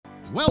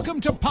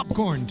Welcome to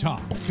Popcorn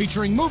Talk,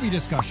 featuring movie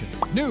discussion,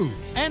 news,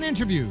 and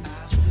interviews.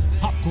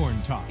 Popcorn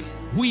Talk.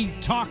 We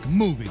talk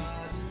movies.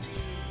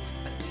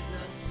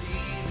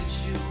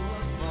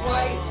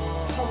 Why,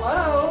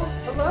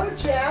 hello,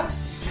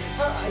 Jeff.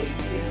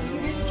 You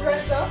didn't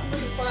dress up for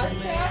the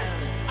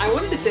podcast? I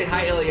wanted to say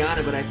hi,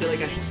 Illeana, but I feel like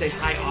I should say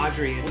hi,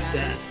 Audrey,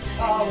 instead.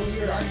 Oh, aren't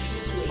you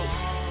sweet?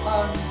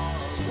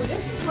 Well,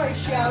 this is my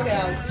shout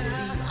out to the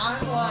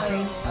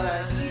online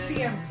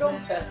TCM Film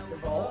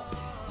Festival.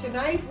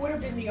 Tonight would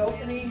have been the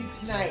opening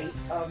night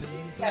of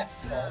the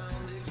festival,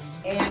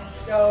 and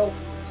so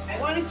I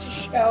wanted to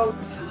show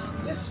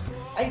this.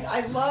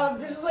 I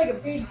love this is like a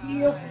big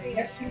deal for me.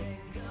 I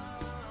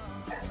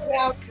put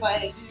out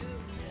my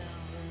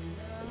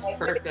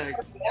Perfect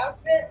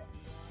outfit,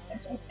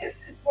 and so this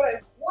is what I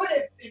would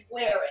have been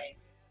wearing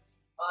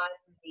on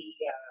the.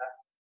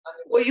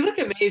 Well, you look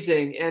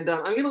amazing, and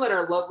I'm going to let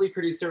our lovely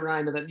producer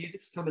Ryan know that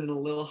music's coming in a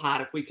little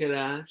hot. If we could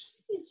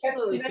just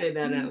slowly fade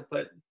that out,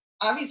 but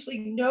obviously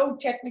no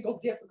technical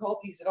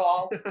difficulties at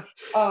all.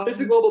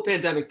 It's a global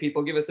pandemic,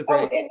 people. Give us a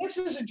break. Oh, and this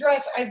is a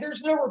dress.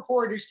 There's no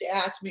reporters to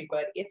ask me,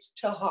 but it's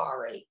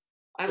Tahari.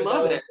 I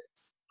love it.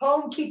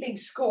 Home keeping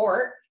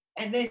score,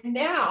 and then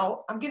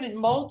now I'm going to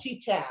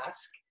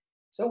multitask.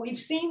 So we've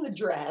seen the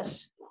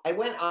dress. I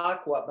went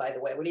aqua, by the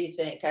way. What do you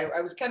think?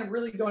 I was kind of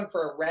really going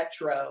for a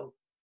retro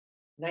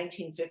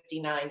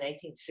 1959,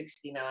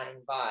 1969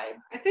 vibe.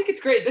 I think it's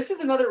great. This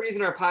is another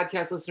reason our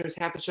podcast listeners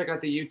have to check out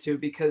the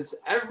YouTube, because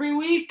every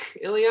week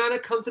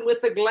Illeana comes in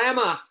with the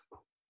glamour.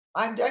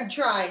 I'm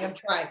trying.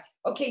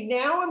 Okay,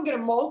 now I'm going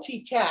to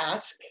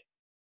multitask.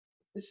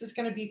 This is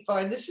going to be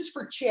fun. This is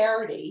for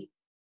charity,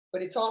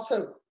 but it's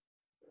also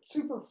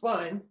super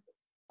fun.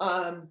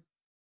 I'm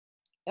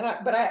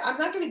not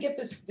going to get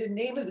the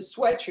name of the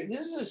sweatshirt.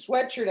 This is a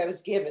sweatshirt I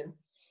was given,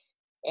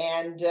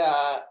 and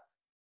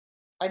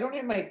I don't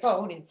have my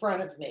phone in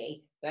front of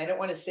me. I don't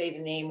want to say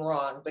the name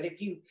wrong, but if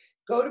you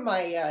go to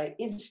my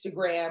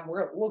Instagram,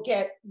 we'll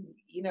get,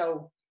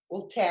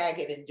 we'll tag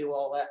it and do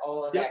all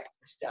of that kind of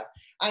stuff.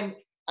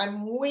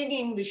 I'm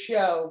winging the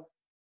show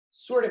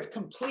sort of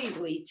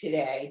completely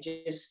today,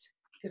 just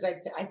because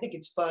I think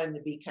it's fun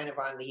to be kind of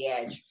on the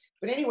edge.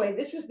 But anyway,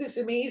 this is this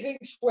amazing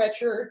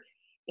sweatshirt,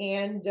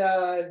 and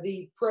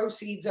the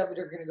proceeds of it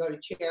are going to go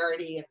to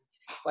charity.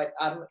 But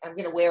I'm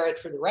going to wear it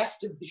for the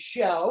rest of the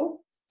show.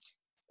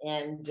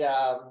 And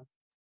I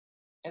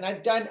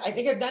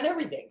think I've done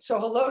everything. So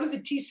hello to the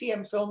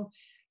TCM Film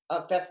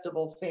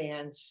Festival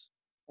fans.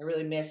 I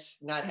really miss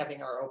not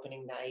having our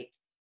opening night.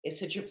 It's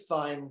such a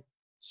fun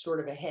sort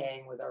of a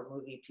hang with our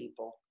movie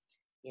people,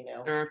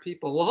 There are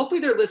people. Well,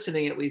 hopefully they're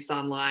listening, at least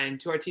online.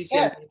 To our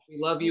TCM fans, we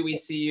love you. We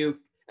see you.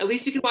 At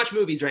least you can watch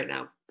movies right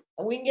now.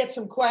 And we can get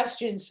some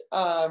questions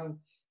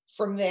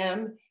from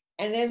them.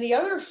 And then the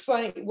other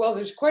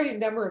there's quite a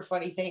number of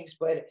funny things,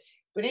 but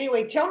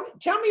anyway, tell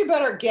me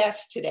about our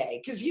guest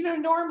today, because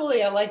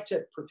normally I like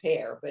to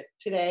prepare, but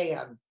today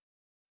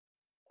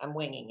I'm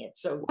winging it.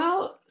 So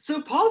Paul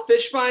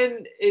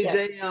Fishbein is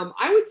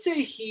I would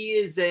say he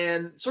is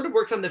sort of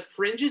works on the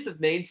fringes of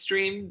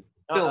mainstream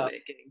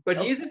filmmaking, but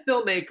he is a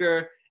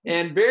filmmaker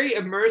and very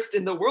immersed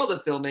in the world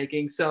of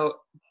filmmaking. So,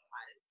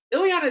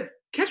 Illeana,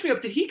 catch me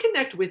up. Did he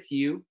connect with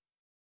you?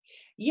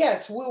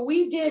 Yes, well,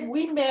 we did.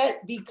 We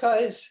met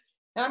because.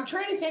 And I'm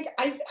trying to think.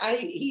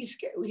 He's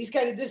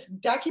got this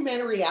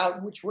documentary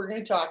out, which we're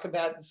going to talk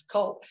about. This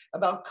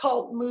about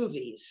cult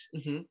movies.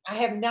 Mm-hmm. I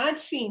have not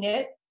seen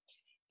it,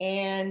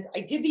 and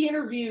I did the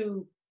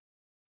interview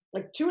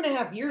like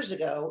 2.5 years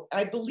ago.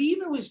 I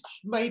believe it was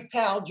my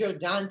pal Joe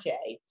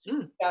Dante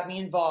got me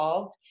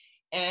involved,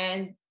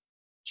 and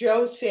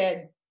Joe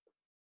said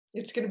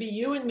it's going to be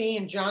you and me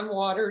and John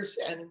Waters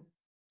and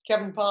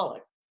Kevin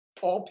Pollak,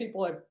 all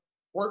people I've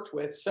worked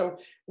with. So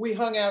we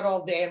hung out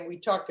all day and we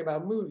talked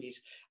about movies.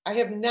 I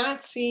have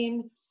not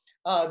seen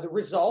the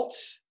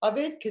results of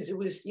it because it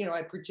was,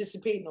 I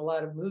participate in a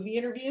lot of movie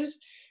interviews.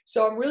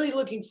 So I'm really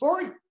looking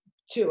forward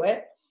to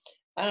it.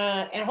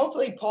 And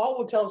hopefully Paul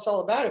will tell us all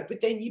about it. But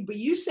then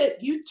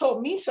you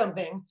told me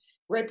something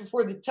right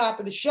before the top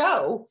of the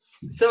show.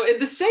 So in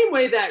the same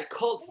way that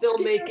cult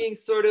filmmaking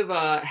sort of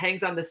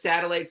hangs on the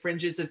satellite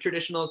fringes of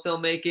traditional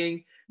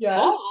filmmaking,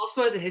 Paul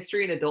also has a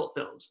history in adult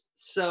films.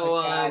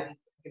 So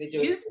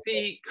he's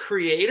the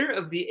creator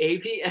of the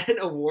AVN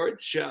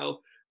Awards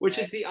Show, which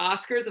is the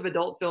Oscars of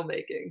adult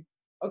filmmaking.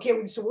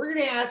 Okay, so we're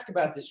going to ask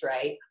about this,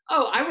 right?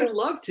 Oh, I would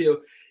love to.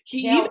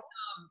 He even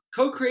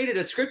co-created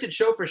a scripted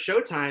show for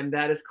Showtime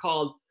that is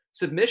called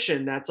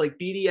Submission. That's like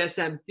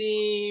BDSM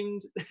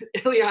themed.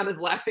 Illeana's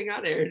laughing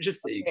on air,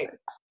 just so you guys.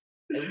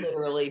 I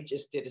literally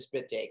just did a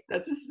spit take.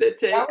 That's a spit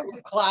take. That was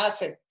a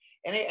classic.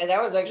 And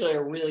that was actually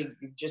a really,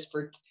 just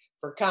for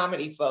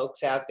comedy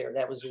folks out there,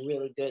 that was a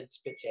really good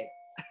spit take.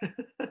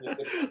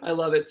 I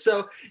love it.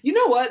 So you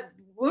know what?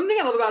 One thing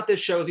I love about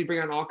this show is we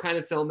bring on all kinds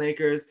of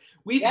filmmakers.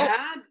 We've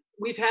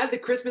had the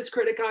Christmas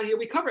critic on here.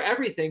 We cover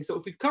everything. So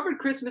if we've covered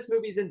Christmas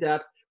movies in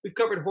depth, we've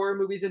covered horror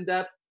movies in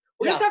depth.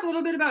 We're going to talk a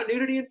little bit about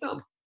nudity in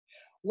film.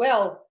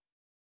 Well,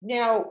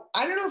 now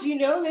I don't know if you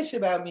know this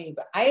about me,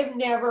 but I have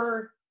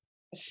never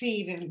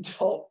seen an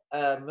adult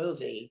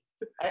movie.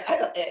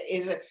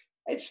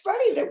 It's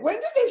funny that when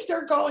did they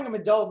start calling them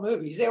adult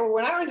movies? They were,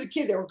 when I was a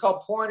kid, they were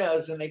called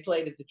pornos, and they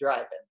played at the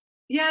drive-in.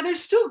 Yeah,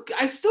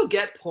 I still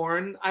get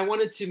porn. I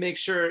wanted to make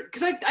sure,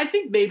 because I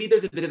think maybe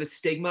there's a bit of a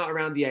stigma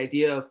around the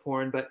idea of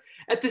porn, but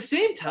at the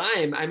same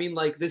time, I mean,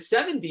 like the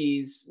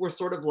 70s were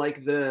sort of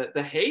like the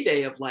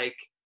heyday of like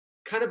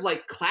kind of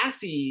like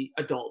classy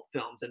adult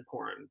films and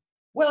porn.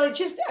 Well, it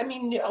just, I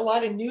mean, a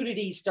lot of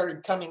nudity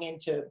started coming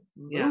into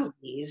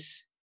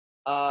movies.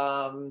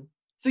 So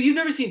you've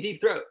never seen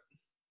Deep Throat?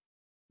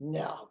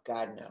 No,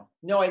 God, no.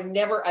 No,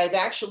 I've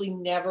actually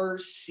never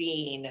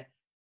seen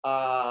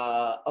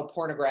a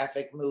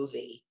pornographic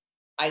movie.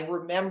 I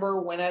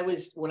remember when I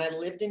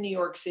lived in New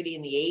York City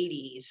in the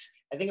 80s,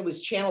 I think it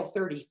was Channel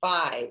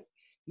 35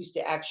 used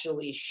to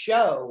actually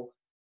show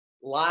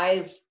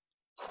live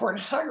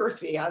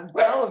pornography on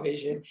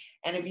television.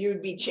 And if you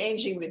would be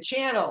changing the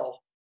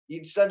channel,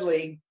 you'd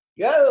suddenly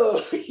go,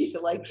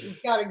 like,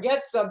 you've got to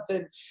get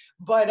something.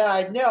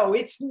 But no,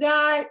 it's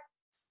not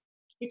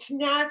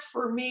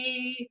for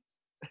me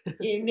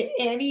in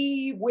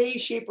any way,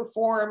 shape, or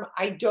form.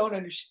 I don't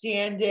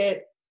understand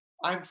it.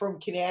 I'm from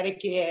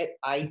Connecticut.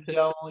 I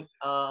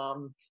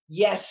don't,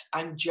 yes,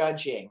 I'm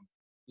judging.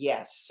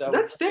 Yes. So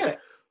that's fair.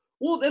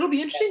 Well, it'll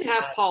be interesting to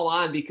have Paul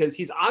on because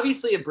he's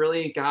obviously a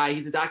brilliant guy.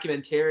 He's a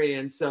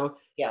documentarian. So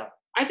yeah,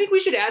 I think we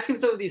should ask him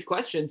some of these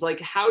questions.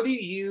 Like,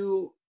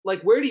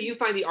 where do you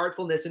find the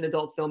artfulness in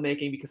adult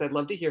filmmaking? Because I'd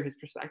love to hear his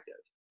perspective.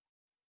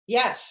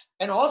 Yes.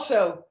 And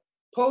also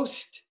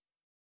post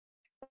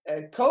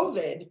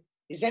COVID,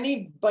 is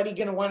anybody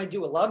going to want to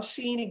do a love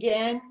scene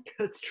again?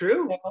 That's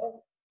true. You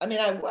know? I mean,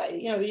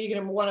 you're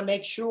going to want to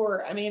make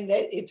sure. I mean,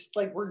 it's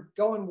like we're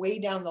going way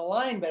down the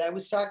line, but I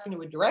was talking to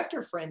a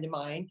director friend of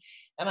mine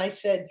and I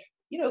said,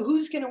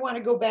 who's going to want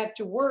to go back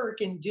to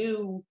work and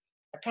do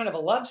a kind of a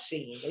love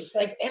scene? It's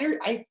like,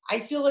 I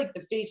feel like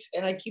the face,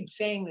 and I keep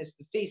saying this,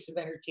 the face of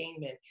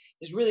entertainment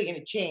is really going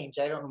to change.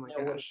 I don't know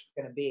what it's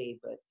going to be,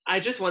 but I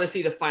just want to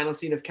see the final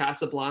scene of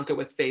Casablanca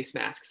with face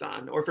masks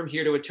on, or From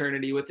Here to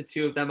Eternity with the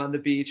two of them on the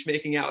beach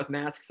making out with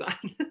masks on.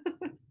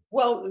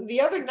 Well, the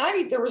other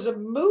night there was a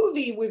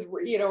movie with,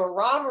 a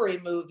robbery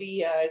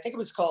movie. I think it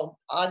was called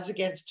Odds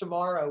Against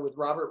Tomorrow with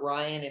Robert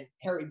Ryan and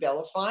Harry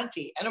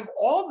Belafonte. And of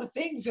all the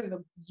things in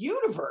the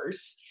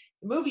universe,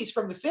 the movies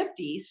from the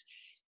 50s,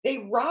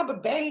 they rob a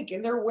bank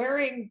and they're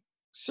wearing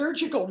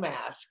surgical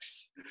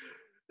masks.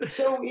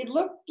 So it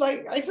looked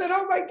like, I said,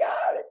 oh my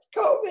God, it's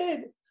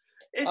COVID.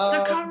 It's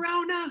the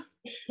corona.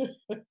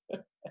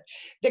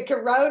 The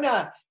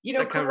corona.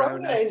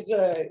 Corona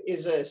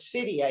is a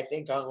city, I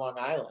think, on Long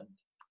Island.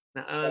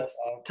 It's a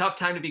tough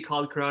time to be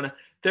called Corona.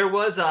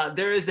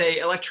 There is a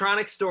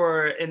electronics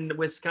store in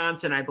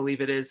Wisconsin, I believe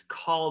it is,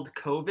 called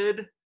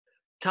COVID.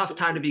 Tough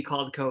time to be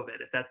called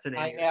COVID, if that's an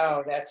name. I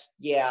know,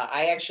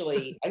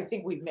 I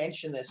think we've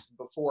mentioned this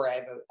before. I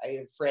have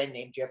a friend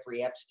named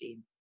Jeffrey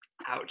Epstein.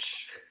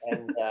 Ouch.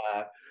 And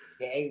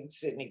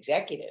he's an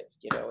executive,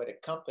 at a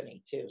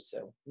company too.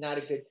 So not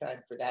a good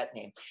time for that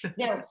name.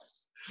 Now,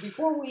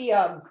 before we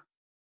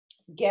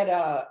get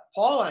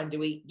Paul on, do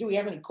we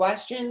have any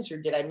questions, or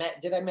did I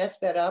mess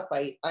that up?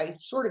 I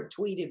sort of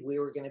tweeted we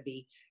were going to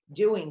be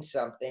doing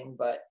something,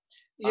 but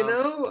you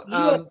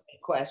have any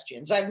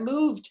questions? I've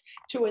moved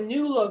to a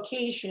new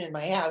location in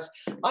my house.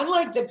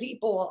 Unlike the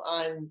people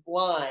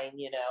online,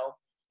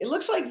 it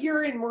looks like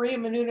you're in Maria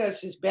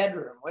Menounos'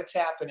 bedroom. What's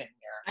happening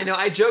there? I know.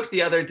 I joked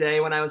the other day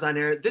when I was on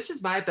air, this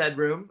is my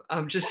bedroom.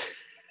 Just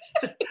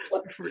that's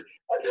what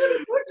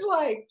it looks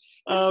like.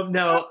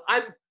 No,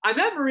 I'm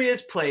at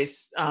Maria's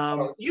place.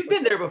 You've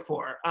been there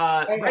before.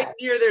 Right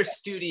near their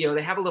studio,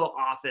 they have a little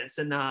office,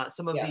 and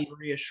some of the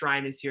Maria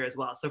Shrine is here as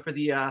well. So for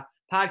the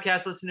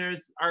podcast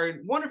listeners, our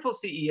wonderful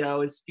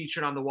CEO is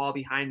featured on the wall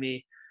behind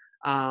me.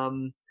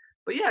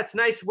 But yeah, it's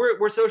nice.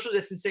 We're social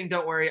distancing.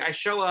 Don't worry. I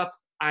show up.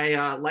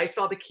 I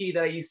Lysol the key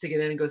that I used to get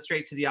in and go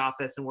straight to the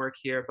office and work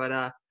here.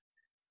 But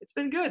it's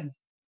been good.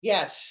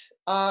 Yes.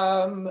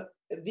 What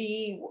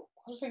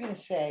was I going to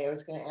say? I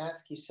was going to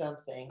ask you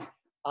something.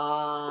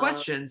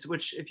 Questions,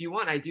 which if you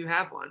want, I do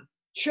have one.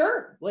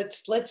 Sure.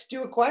 Let's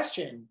do a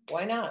question.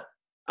 Why not?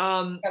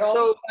 Got all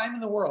the time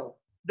in the world.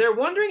 They're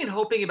wondering and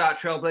hoping about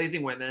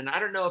Trailblazing Women. I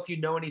don't know if you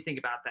know anything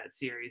about that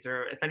series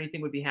or if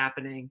anything would be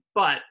happening,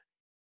 but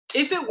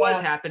if it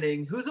was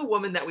happening, who's a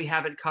woman that we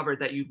haven't covered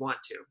that you'd want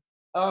to?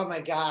 Oh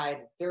my God.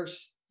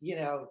 There's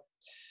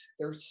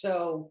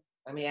so,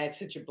 I mean, I had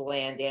such a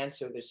bland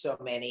answer. There's so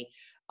many.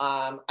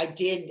 I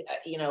did,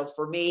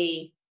 for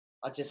me,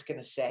 I'm just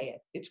going to say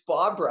it. It's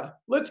Barbara.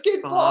 Let's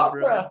get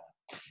Barbara.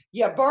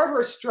 Yeah,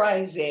 Barbara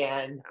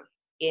Streisand,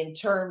 in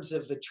terms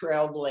of the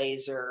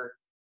trailblazer,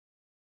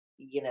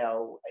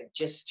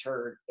 just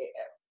her,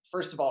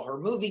 first of all, her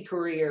movie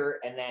career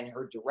and then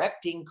her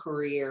directing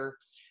career,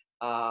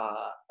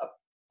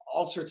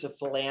 all sorts of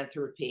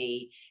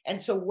philanthropy.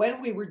 And so when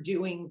we were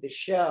doing the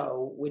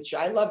show, which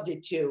I loved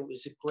it too, it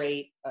was a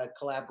great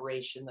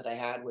collaboration that I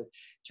had with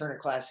Turner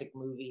Classic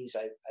Movies.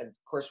 I of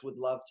course would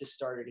love to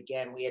start it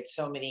again. We had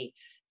so many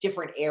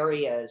different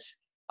areas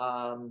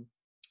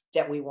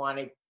that we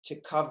wanted to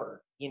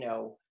cover,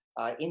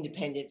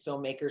 independent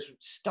filmmakers,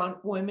 stunt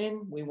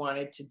women. We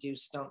wanted to do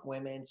stunt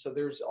women. So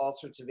there's all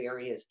sorts of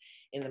areas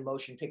in the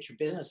motion picture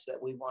business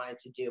that we wanted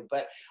to do.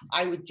 But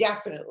I would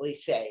definitely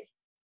say,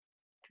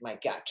 my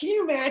God, can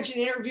you imagine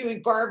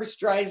interviewing Barbra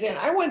Streisand?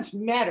 I once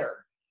met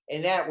her,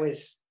 and that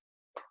was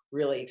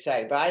really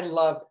exciting. But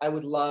I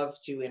would love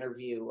to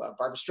interview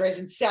Barbra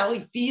Streisand. Sally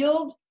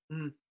Field,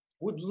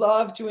 would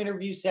love to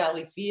interview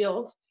Sally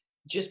Field.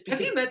 Just because.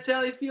 Have you met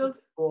Sally Field?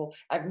 Cool.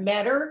 I've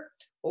met her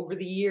over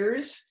the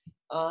years.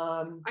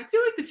 I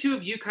feel like the two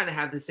of you kind of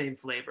have the same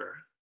flavor.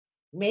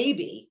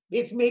 Maybe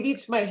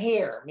it's my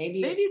hair.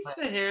 Maybe it's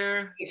the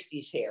hair.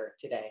 60s hair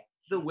today.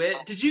 The wit.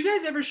 Did you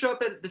guys ever show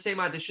up at the same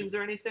auditions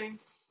or anything?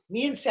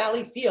 Me and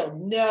Sally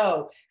Field,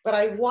 no. But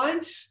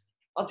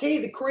I'll tell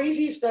you the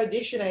craziest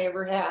audition I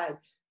ever had.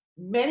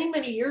 Many,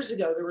 many years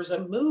ago, there was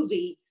a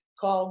movie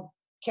called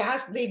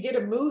they did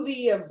a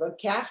movie of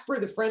Casper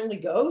the Friendly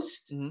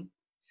Ghost. Mm-hmm.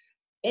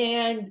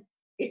 And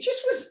it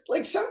just was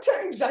like,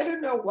 sometimes, I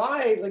don't know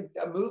why, like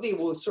a movie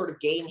will sort of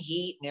gain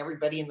heat and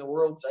everybody in the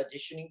world's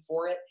auditioning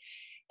for it.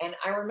 And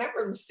I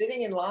remember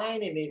sitting in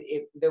line, and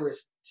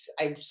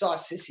I saw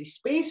Sissy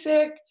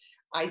Spacek,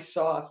 I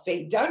saw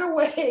Faye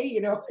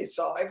Dunaway, I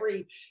saw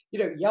every,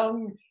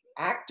 young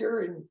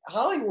actor in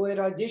Hollywood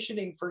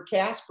auditioning for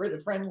Casper the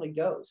Friendly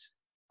Ghost.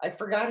 I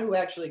forgot who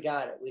actually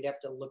got it. We'd have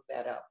to look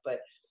that up. But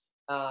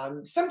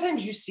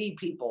sometimes you see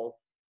people,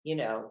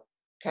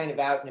 kind of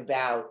out and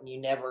about, and you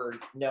never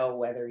know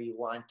whether you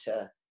want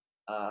to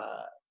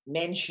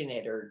mention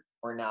it or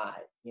not,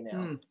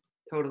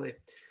 Totally. I'm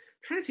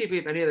trying to see if we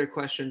have any other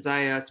questions.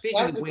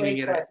 Speaking of winging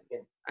it,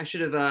 I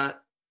should have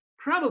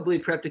probably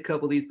prepped a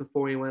couple of these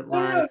before we went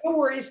live. No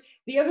worries.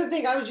 The other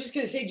thing I was just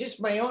going to say,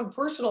 just my own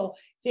personal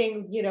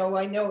thing,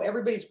 I know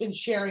everybody's been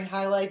sharing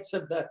highlights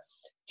of the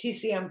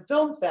TCM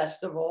Film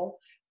Festival.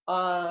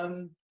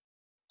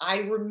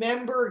 I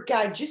remember,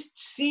 God, just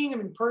seeing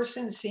him in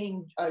person,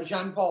 seeing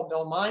Jean-Paul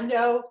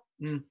Belmondo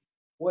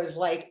was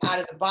like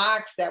out of the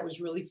box. That was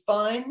really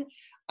fun.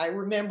 I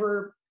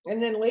remember, and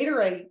then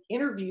later I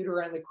interviewed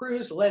her on the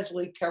cruise,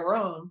 Leslie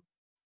Caron.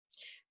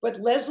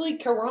 But Leslie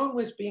Caron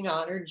was being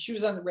honored. She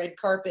was on the red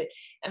carpet,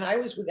 and I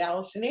was with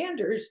Allison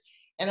Anders.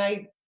 And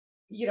I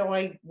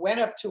went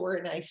up to her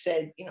and I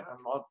said,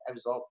 I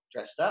was all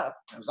dressed up.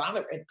 I was on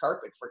the red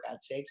carpet, for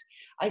God's sakes.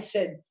 I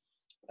said,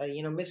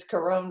 Miss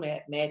Caron,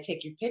 may I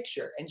take your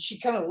picture? And she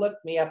kind of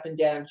looked me up and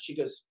down. She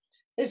goes,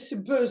 I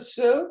suppose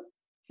so.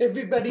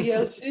 Everybody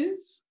else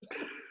is.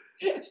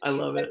 I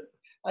love it.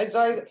 I was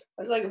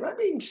like, am I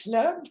being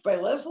snubbed by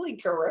Leslie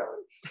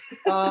Caron?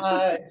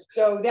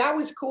 So that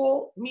was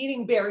cool.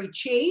 Meeting Barry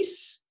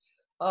Chase,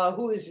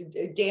 who is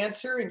a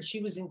dancer, and she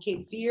was in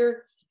Cape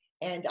Fear.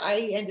 And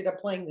I ended up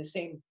playing the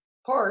same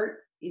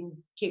part in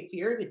Cape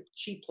Fear that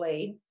she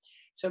played.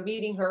 So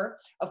meeting her,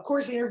 of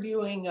course,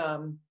 interviewing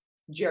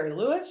Jerry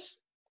Lewis.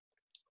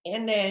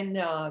 And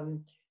then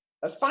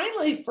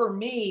finally for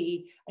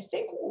me, I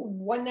think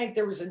one night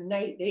there was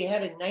they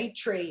had a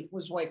nitrate,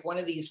 was like one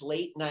of these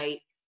late night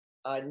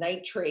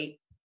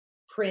nitrate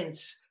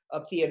prints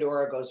of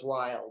Theodora Goes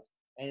Wild.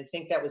 And I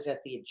think that was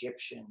at the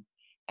Egyptian.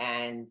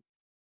 And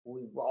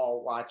we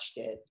all watched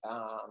it.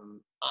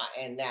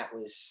 And that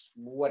was,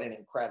 that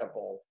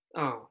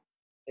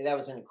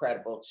was an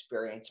incredible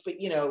experience. But,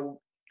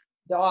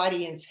 the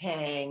audience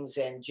hangs,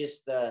 and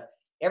just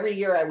every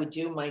year I would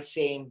do my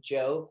same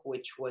joke,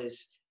 which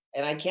was,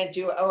 and I can't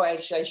do, I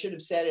should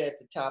have said it at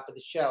the top of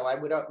the show.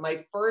 My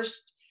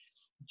first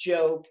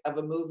joke of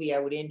a movie I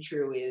would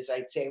intro is,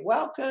 I'd say,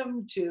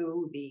 welcome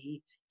to the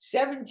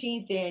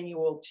 17th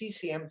annual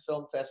TCM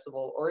Film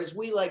Festival, or as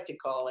we like to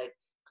call it,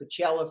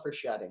 Coachella for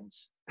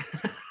shut-ins.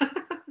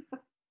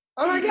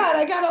 Oh my God,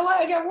 I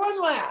got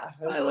one laugh.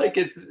 I like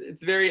it.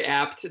 It's very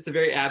apt. It's a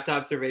very apt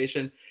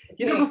observation.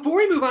 Before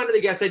we move on to the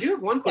guests, I do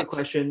have one quick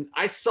question.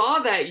 I saw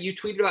that you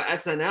tweeted about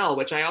SNL,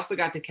 which I also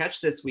got to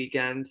catch this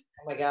weekend.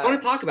 Oh my God. I want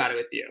to talk about it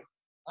with you.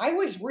 I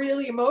was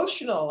really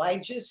emotional.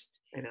 I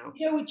know.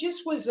 It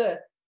just was I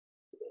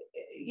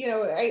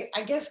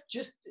guess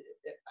just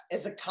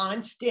as a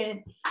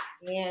constant,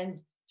 and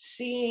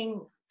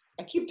seeing,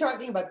 I keep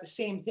talking about the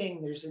same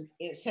thing. There's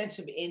a sense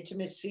of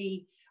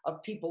intimacy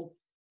of people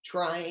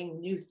trying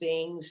new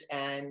things,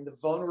 and the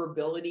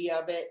vulnerability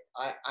of it,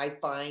 I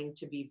find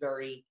to be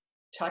very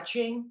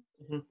touching.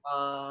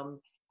 Mm-hmm.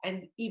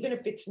 And even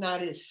if it's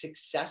not as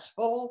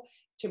successful,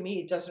 to me,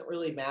 it doesn't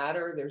really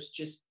matter. There's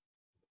just,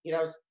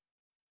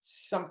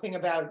 something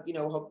about,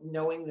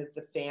 knowing that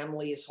the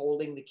family is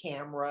holding the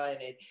camera,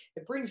 and it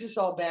brings us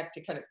all back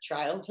to kind of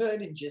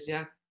childhood, and just,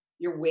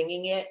 you're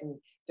winging it, and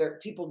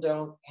people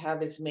don't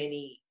have as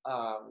many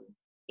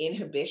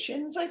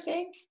inhibitions, I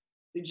think.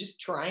 They're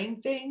just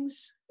trying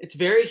things. It's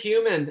very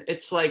human.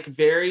 It's like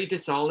very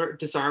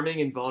disarming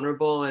and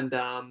vulnerable. And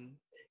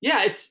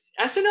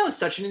SNL is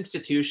such an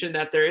institution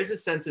that there is a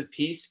sense of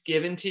peace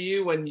given to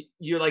you when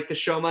you're like, the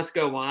show must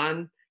go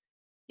on.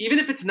 Even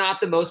if it's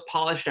not the most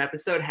polished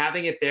episode,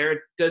 having it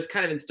there does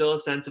kind of instill a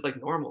sense of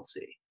like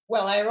normalcy.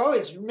 Well, I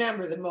always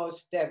remember the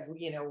most, that,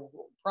 you know,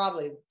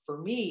 probably for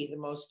me, the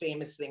most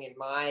famous thing in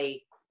my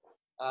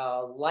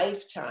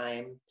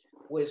lifetime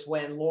was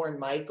when Lorne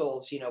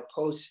Michaels, you know,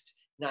 post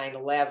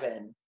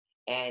 9/11,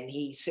 and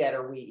he said,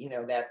 are we, you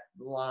know, that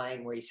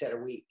line where he said,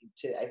 are we,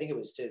 to, I think it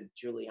was to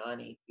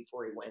Giuliani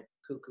before he went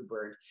cuckoo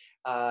bird,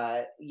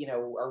 you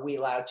know, are we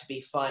allowed to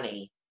be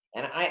funny?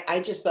 And I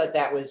just thought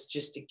that was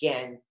just,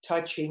 again,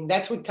 touching.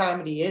 That's what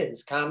comedy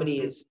is. Comedy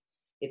is,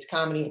 it's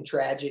comedy and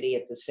tragedy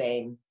at the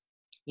same,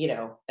 you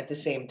know, at the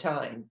same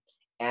time.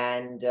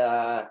 And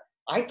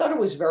I thought it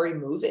was very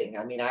moving.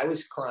 I mean, I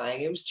was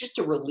crying. It was just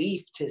a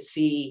relief to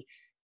see,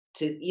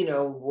 you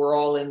know, we're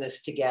all in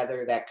this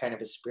together, that kind of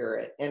a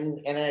spirit. And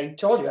I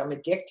told you, I'm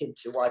addicted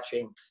to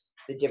watching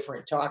the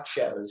different talk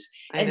shows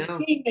and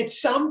seeing that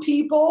some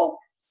people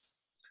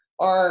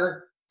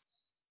are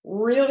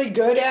really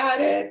good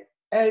at it,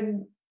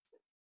 and,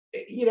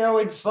 you know,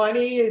 and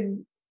funny,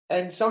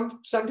 and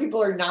some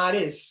people are not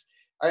as,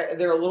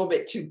 they're a little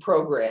bit too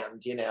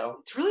programmed, you know.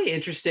 It's really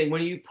interesting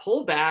when you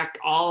pull back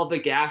all the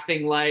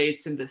gaffing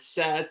lights and the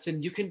sets,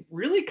 and you can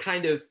really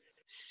kind of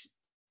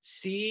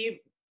see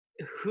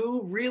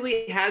who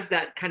really has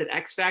that kind of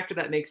X factor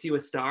that makes you a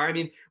star. I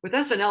mean, with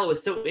SNL, it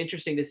was so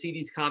interesting to see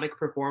these comic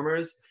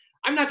performers.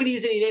 I'm not going to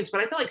use any names,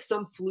 but I felt like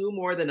some flew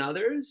more than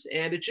others,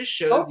 and it just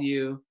shows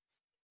you.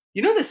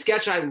 You know, the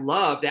sketch I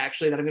loved,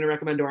 actually, that I'm going to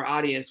recommend to our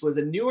audience was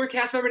a newer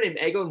cast member named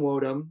Egon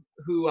Wodum,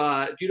 who,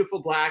 beautiful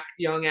black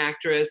young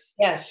actress,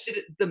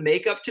 did the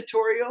makeup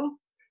tutorial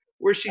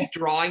where she's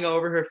drawing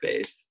over her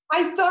face.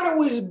 I thought it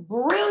was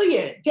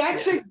brilliant.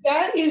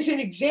 That is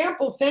an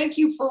example. Thank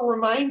you for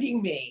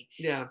reminding me.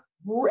 Yeah.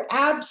 We're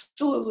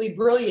absolutely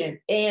brilliant.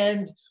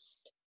 And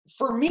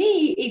for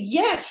me,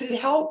 yes, it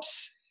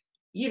helps,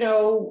 you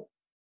know,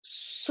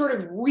 sort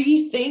of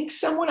rethink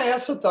someone. I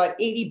also thought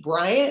Adie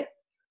Bryant,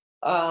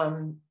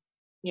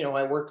 you know,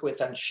 I worked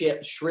with on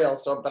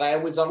Shrill, but I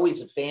was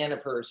always a fan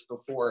of hers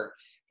before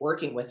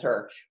working with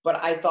her. But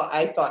I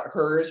thought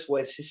hers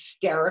was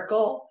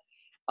hysterical.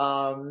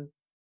 But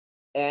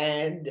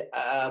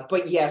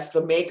yes,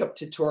 the makeup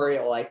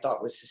tutorial I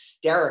thought was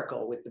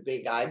hysterical with the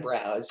big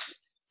eyebrows.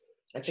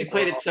 I think she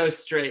played it so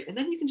straight, and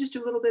then you can just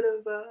do a little bit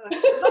of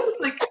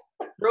almost like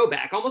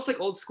throwback, almost like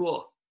old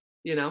school,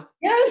 you know.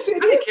 Yes,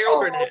 it is.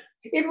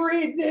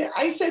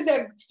 I said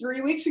that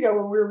 3 weeks ago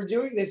when we were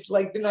doing this,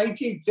 like the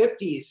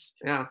 1950s.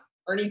 Yeah.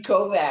 Ernie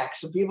Kovacs.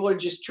 So people are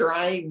just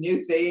trying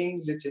new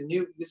things. This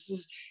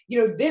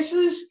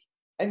is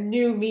a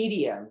new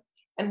medium,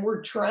 and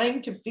we're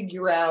trying to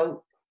figure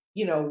out,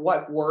 you know,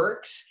 what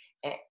works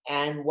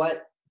and what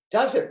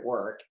doesn't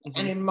work.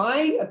 And in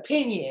my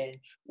opinion,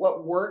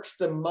 what works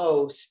the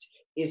most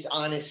is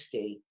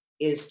honesty,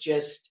 is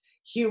just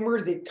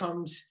humor that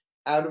comes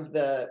out of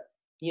the,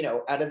 you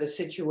know, out of the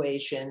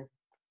situation.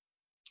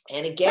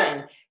 And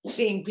again,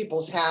 seeing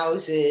people's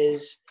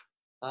houses,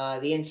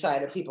 the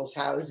inside of people's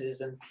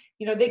houses, and,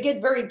 you know, they get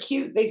very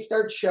cute. They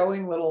start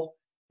getting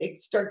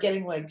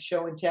like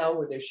show and tell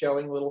where they're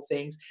showing little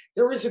things.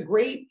 There was a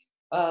great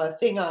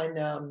thing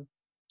on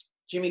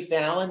Jimmy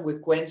Fallon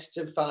with Gwen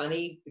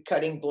Stefani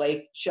cutting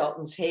Blake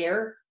Shelton's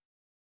hair.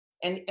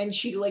 And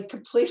she like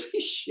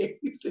completely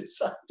shaved the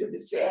side of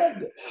his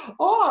head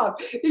off.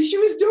 And she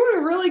was doing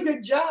a really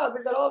good job.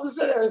 And then all of a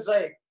sudden I was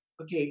like,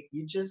 okay,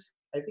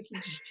 I think he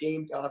just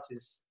shaved off the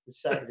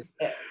side of his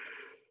head.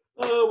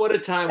 Oh, what a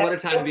time. What a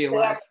time to be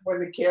alive. When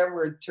the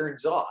camera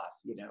turns off,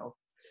 you know.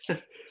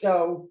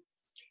 So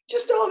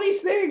just all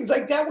these things,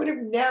 like that would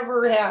have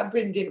never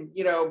happened.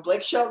 You know,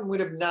 Blake Shelton would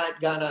have not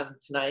gone on the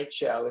Tonight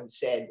Show and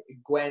said,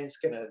 Gwen's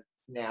going to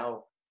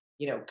now,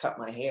 you know, cut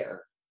my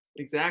hair.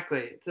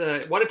 Exactly.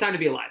 What a time to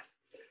be alive.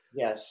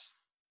 Yes.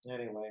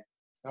 Anyway.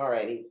 All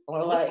righty.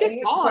 Well, let's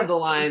get Paul on the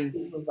line.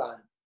 Move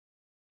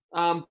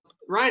on.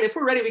 Ryan, if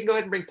we're ready, we can go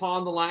ahead and bring Paul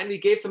on the line. We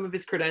gave some of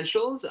his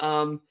credentials.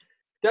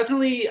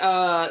 Definitely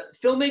a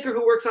filmmaker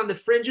who works on the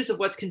fringes of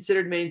what's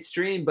considered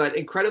mainstream, but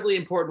incredibly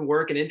important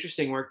work and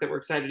interesting work that we're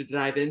excited to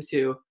dive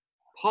into.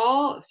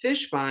 Paul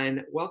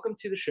Fishbein, welcome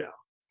to the show.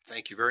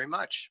 Thank you very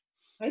much.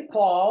 Hi,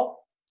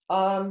 Paul.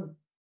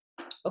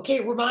 Okay,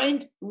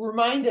 remind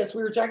us,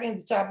 we were talking at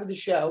the top of the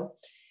show,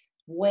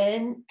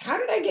 how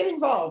did I get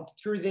involved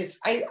through this?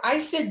 I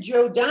said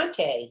Joe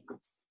Dante,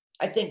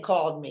 I think,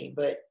 called me,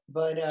 but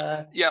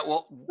yeah,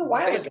 well, a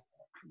while ago.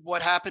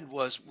 What happened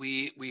was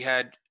we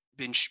had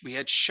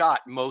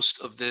shot most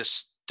of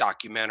this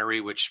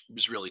documentary, which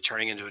was really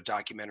turning into a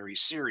documentary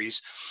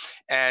series,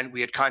 and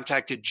we had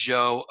contacted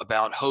Joe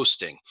about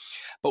hosting,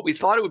 but we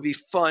thought it would be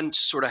fun to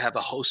sort of have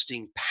a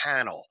hosting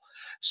panel.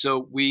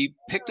 So we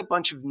picked a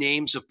bunch of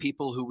names of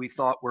people who we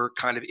thought were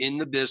kind of in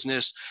the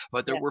business,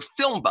 but there were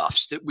film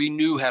buffs that we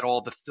knew had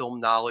all the film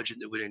knowledge and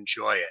that would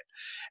enjoy it.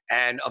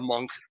 And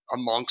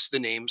amongst the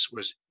names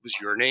was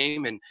your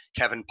name and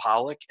Kevin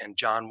Pollak and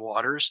John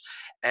Waters.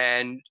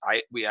 And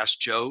we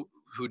asked Joe,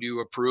 who do you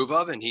approve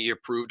of? And he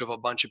approved of a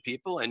bunch of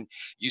people. And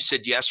you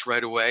said yes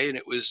right away. And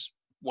it was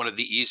one of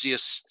the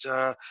easiest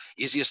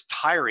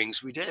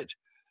hirings we did.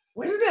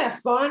 Wasn't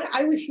that fun?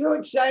 I was so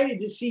excited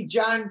to see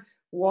John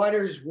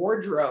Waters'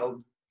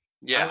 wardrobe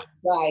Yeah.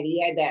 Right.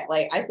 He had that.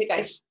 Like, I think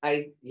I'm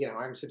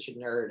such a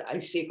nerd. I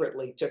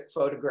secretly took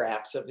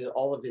photographs of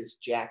all of his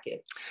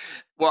jackets.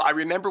 Well, I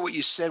remember what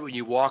you said when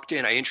you walked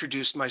in. I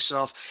introduced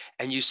myself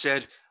and you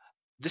said,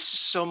 "This is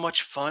so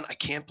much fun. I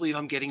can't believe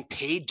I'm getting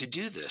paid to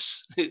do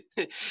this."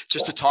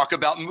 Just to talk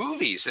about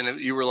movies. And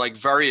you were like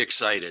very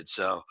excited.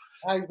 So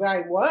I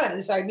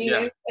was. I mean,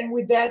 yeah. and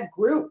with that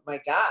group, my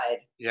God.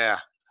 Yeah.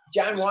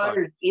 John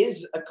Waters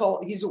is a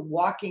cult. He's a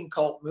walking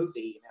cult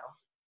movie, you know.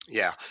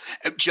 Yeah.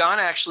 John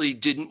actually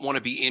didn't want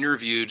to be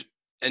interviewed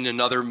in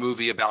another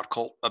movie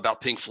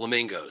about Pink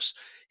Flamingos.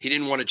 He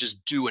didn't want to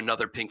just do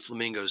another Pink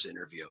Flamingos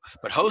interview,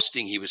 but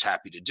hosting he was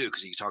happy to do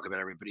because he could talk about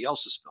everybody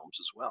else's films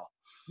as well.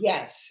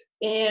 Yes.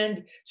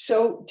 And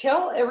so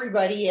tell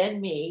everybody and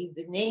me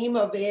the name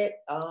of it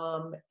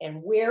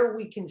and where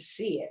we can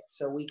see it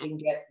so we can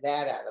get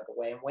that out of the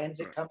way, and when's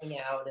it coming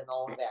out and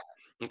all of that.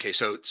 Okay.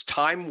 So it's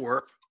Time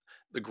Warp,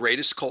 the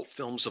greatest cult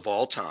films of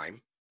all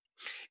time.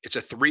 It's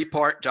a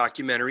 3-part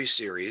documentary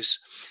series.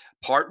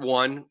 Part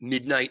 1,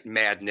 Midnight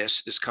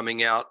Madness, is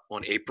coming out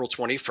on April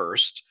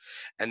 21st.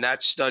 And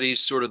that studies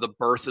sort of the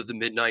birth of the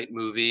Midnight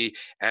movie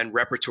and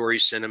repertory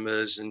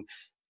cinemas. And,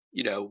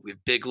 you know,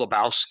 with Big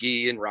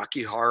Lebowski and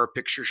Rocky Horror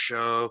Picture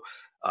Show.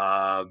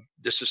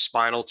 This is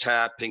Spinal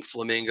Tap, Pink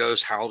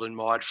Flamingos, Harold and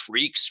Maude,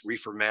 Freaks,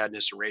 Reefer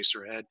Madness,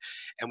 Eraserhead.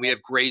 And we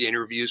have great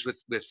interviews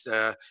with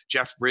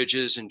Jeff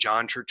Bridges and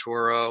John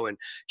Turturro and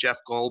Jeff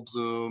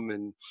Goldblum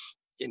and,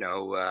 you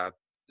know,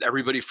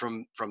 everybody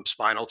from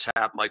Spinal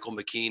Tap, Michael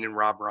McKean and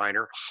Rob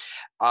Reiner.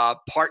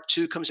 Part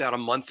 2 comes out a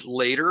month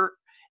later,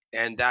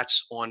 and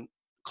that's on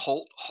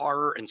cult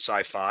horror and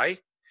sci-fi.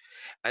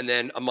 And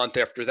then a month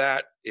after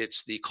that,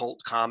 it's the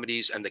cult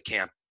comedies and the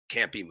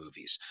campy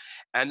movies.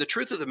 And the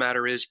truth of the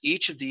matter is,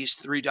 each of these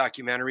 3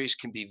 documentaries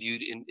can be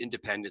viewed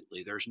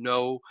independently.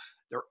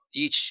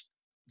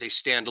 They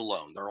stand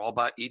alone. They're all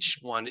about, each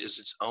one is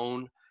its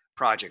own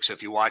project. So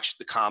if you watch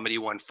the comedy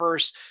one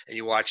first and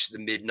you watch the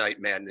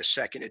Midnight Madness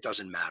second, it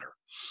doesn't matter.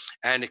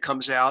 And it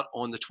comes out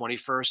on the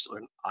 21st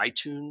on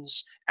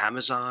iTunes,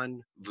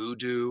 Amazon,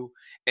 Vudu,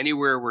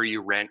 anywhere where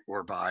you rent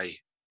or buy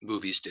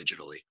movies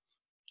digitally.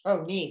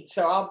 Oh, neat.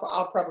 So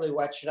I'll probably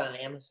watch it on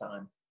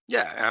Amazon.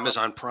 Yeah,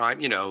 Amazon Prime.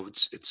 You know,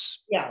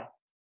 it's yeah.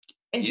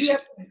 And do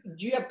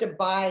you have to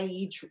buy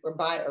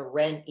or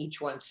rent each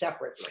one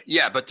separately?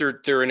 Yeah, but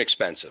they're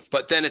inexpensive.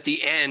 But then at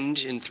the end,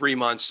 in 3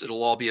 months,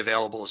 it'll all be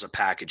available as a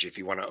package if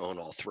you want to own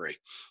all 3.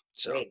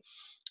 So. Great.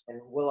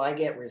 And will I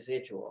get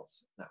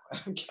residuals? No,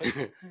 I'm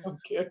kidding. I'm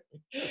kidding.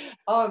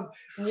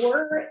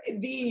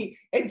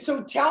 And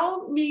so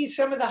tell me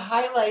some of the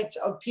highlights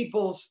of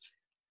people's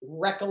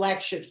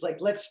recollections. Like,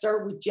 let's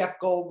start with Jeff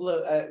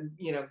Goldblum.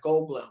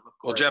 Goldblum, of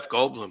course. Well, Jeff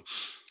Goldblum.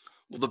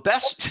 Well,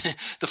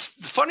 the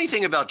funny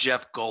thing about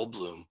Jeff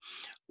Goldblum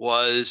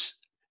was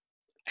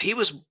he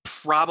was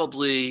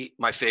probably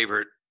my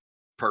favorite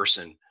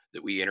person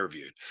that we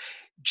interviewed.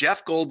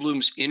 Jeff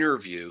Goldblum's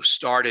interview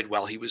started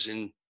while he was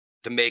in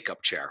the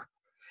makeup chair.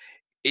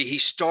 He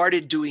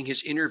started doing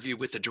his interview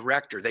with the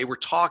director. They were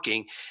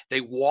talking. They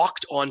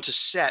walked onto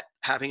set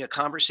having a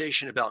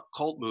conversation about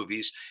cult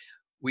movies.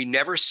 We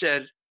never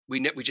said, he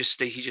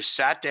just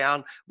sat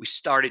down. We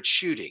started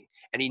shooting.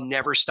 And he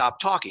never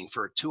stopped talking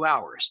for 2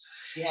 hours.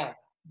 Yeah.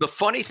 The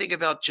funny thing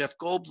about Jeff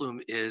Goldblum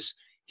is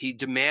he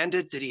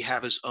demanded that he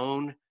have his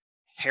own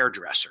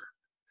hairdresser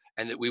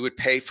and that we would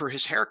pay for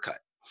his haircut.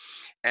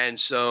 And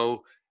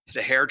so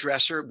the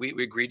hairdresser, we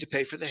agreed to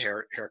pay for the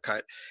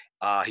haircut.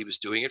 He was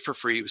doing it for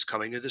free. He was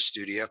coming to the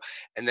studio.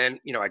 And then,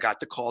 I got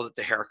the call that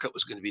the haircut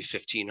was going to be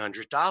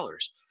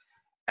 $1,500.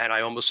 And I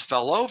almost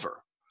fell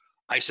over.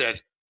 I said,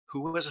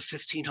 who has a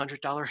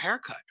 $1,500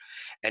 haircut?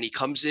 And he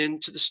comes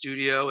into the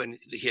studio and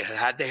he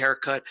had the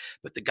haircut,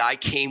 but the guy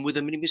came with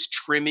him and he was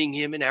trimming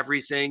him and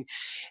everything.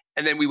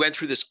 And then we went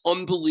through this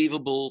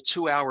unbelievable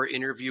 2-hour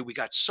interview. We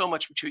got so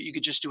much material. You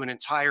could just do an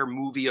entire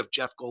movie of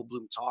Jeff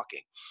Goldblum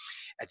talking.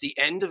 At the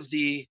end of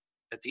the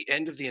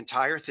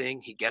entire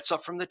thing, he gets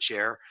up from the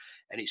chair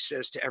and he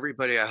says to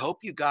everybody, I hope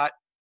you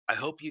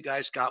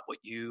guys got what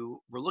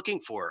you were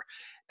looking for.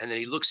 And then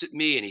he looks at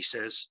me and he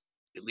says,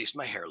 at least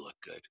my hair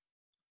looked good.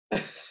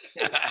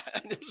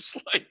 And it was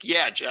like,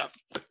 yeah, Jeff.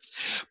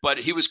 But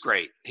he was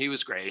great. He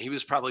was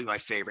probably my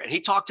favorite. And he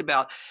talked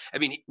about,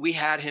 we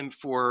had him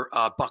for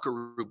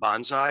Buckaroo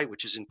Banzai,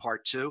 which is in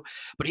part 2,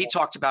 but he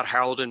talked about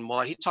Harold and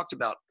Maude. He talked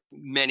about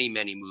many,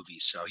 many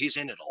movies. So he's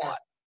in it a lot.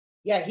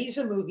 Yeah, he's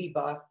a movie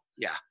buff.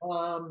 Yeah.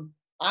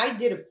 I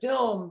did a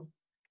film.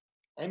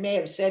 I may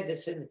have said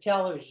this in the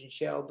television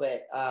show,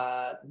 but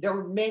there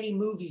were many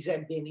movies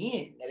I've been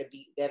in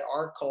that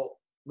are cult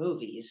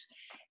movies.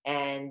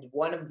 And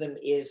one of them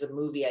is a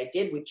movie I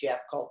did with Jeff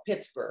called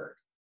Pittsburgh,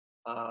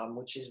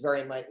 which is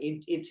very much,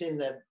 it's in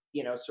the,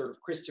 sort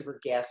of Christopher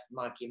Guest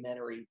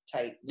mockumentary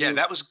type movie. Yeah,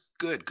 that was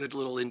good. Good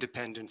little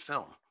independent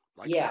film.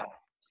 Yeah.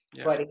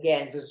 But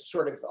again,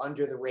 sort of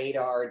under the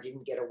radar,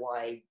 didn't get a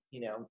wide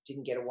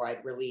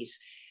release.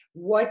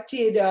 What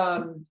did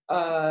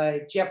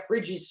Jeff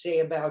Bridges say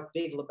about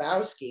Big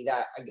Lebowski?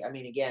 That,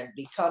 again,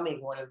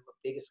 becoming one of the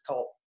biggest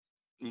cult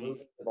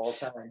movies of all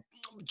time.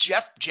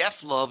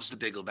 Jeff loves The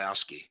Big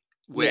Lebowski.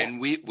 When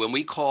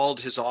we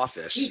called his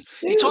office,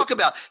 he talk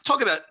about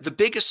the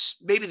biggest,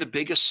 maybe the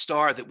biggest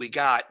star that we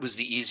got was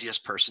the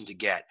easiest person to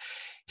get.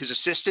 His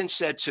assistant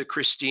said to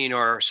Christine,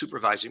 our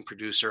supervising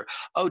producer,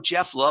 "Oh,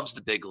 Jeff loves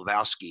The Big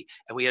Lebowski."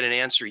 And we had an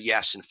answer,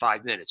 yes, in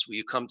 5 minutes. "Will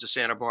you come to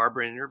Santa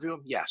Barbara and interview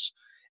him?" Yes.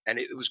 And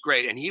it was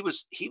great. And he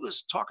was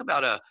talk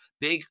about a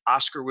big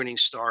Oscar-winning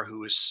star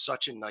who is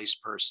such a nice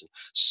person,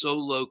 so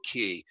low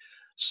key,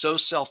 so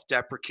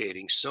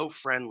self-deprecating, so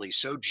friendly,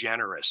 so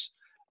generous.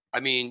 I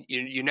mean,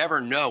 you never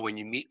know when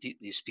you meet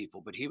these people,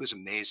 but he was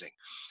amazing.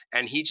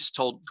 And he just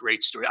told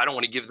great stories. I don't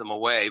want to give them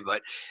away,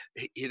 but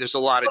there's a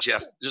lot of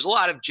Jeff. There's a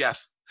lot of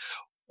Jeff.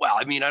 Well,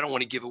 I mean, I don't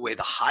want to give away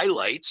the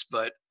highlights,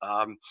 but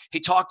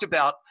he talked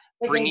about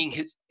bringing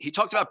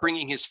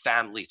his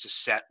family to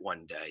set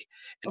one day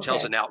and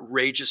tells an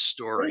outrageous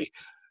story.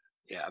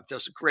 Yeah,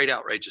 there's a great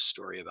outrageous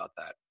story about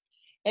that.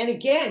 And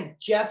again,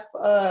 Jeff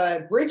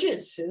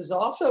Bridges has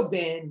also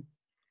been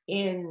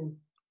in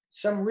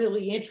some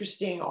really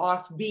interesting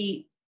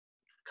offbeat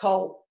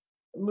cult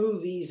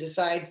movies,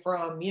 aside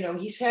from,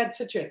 he's had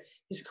such a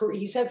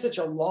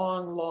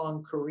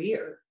long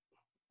career.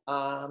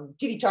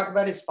 Did he talk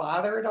about his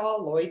father at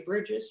all, Lloyd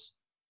Bridges?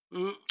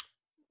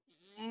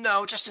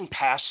 No, just in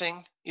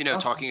passing,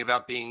 talking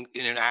about being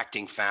in an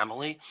acting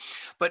family.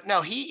 But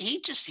no, he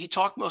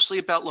talked mostly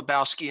about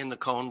Lebowski and the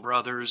Coen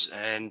brothers.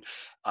 And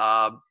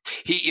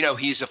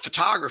he's a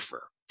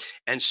photographer.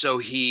 And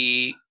so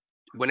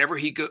whenever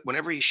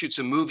he shoots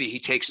a movie, he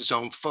takes his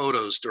own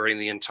photos during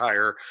the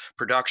entire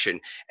production.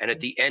 And at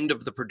the end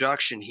of the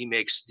production, he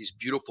makes these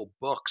beautiful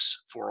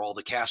books for all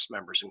the cast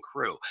members and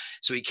crew.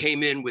 So he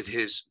came in with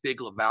his Big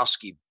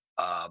Lebowski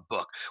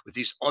book with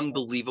these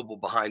unbelievable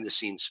behind the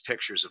scenes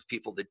pictures of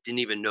people that didn't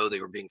even know they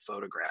were being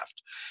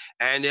photographed.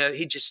 And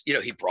he just,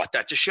 he brought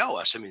that to show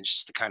us. I mean, it's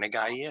just the kind of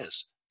guy he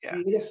is. Yeah.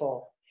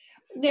 Beautiful.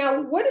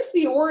 Now, what is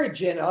the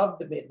origin of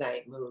the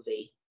Midnight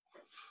Movie?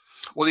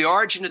 Well, the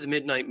origin of the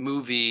Midnight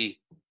Movie,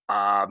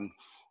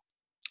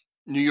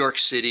 New York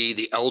City,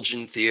 the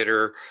Elgin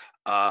Theater,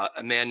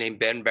 a man named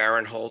Ben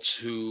Barinholtz,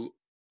 who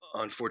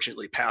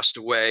unfortunately passed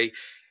away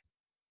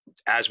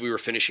as we were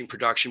finishing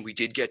production. We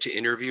did get to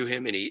interview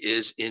him, and he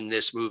is in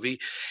this movie.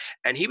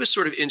 And he was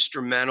sort of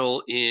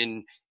instrumental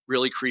in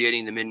really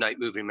creating the Midnight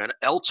Movie.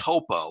 El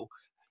Topo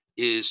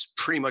is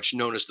pretty much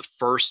known as the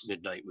first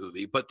Midnight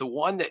Movie, but the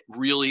one that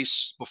really,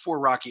 before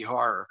Rocky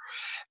Horror,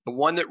 the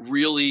one that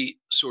really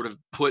sort of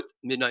put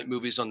Midnight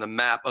Movies on the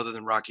map other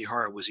than Rocky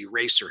Horror was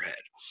Eraserhead.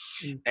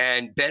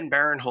 And Ben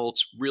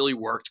Barinholtz really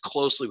worked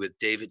closely with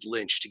David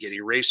Lynch to get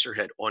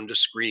Eraserhead onto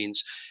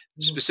screens,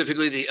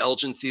 specifically the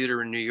Elgin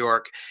Theater in New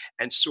York,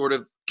 and sort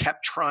of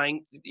kept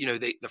trying.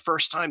 The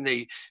first time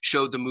they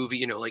showed the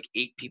movie, like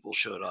 8 people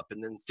showed up,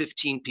 and then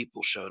 15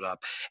 people showed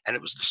up, and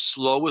it was the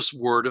slowest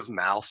word of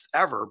mouth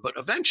ever. But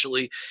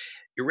eventually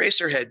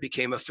Eraserhead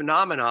became a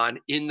phenomenon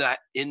in that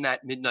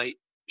midnight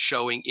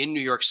showing in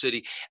New York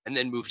City, and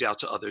then moved out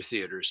to other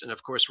theaters. And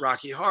of course,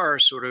 Rocky Horror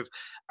sort of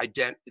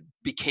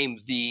became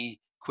the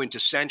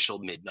quintessential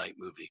midnight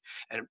movie.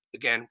 And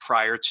again,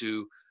 prior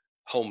to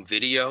home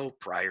video,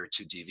 prior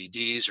to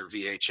DVDs or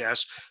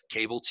VHS,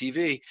 cable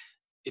TV,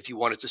 if you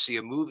wanted to see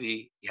a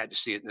movie, you had to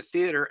see it in the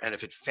theater. And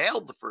if it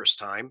failed the first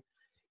time,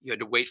 you had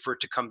to wait for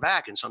it to come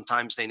back. And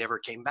sometimes they never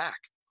came back.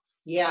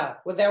 Yeah,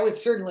 well, that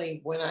was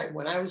certainly when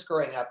I was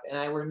growing up. And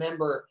I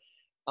remember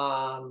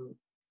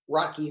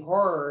Rocky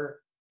Horror,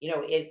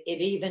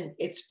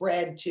 it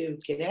spread to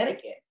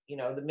Connecticut.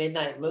 The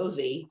Midnight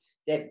Movie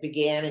that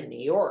began in New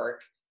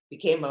York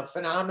became a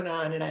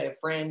phenomenon. And I have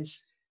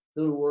friends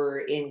who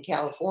were in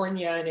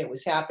California, and it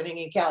was happening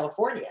in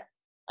California.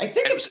 I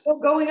think it's still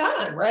going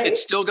on, right?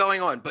 It's still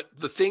going on. But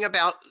the thing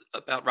about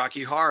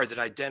Rocky Horror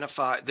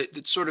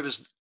that sort of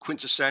is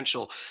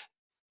quintessential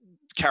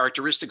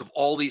characteristic of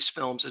all these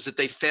films is that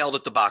they failed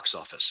at the box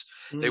office.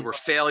 They were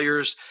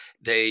failures.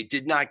 They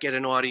did not get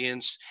an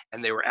audience,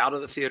 and they were out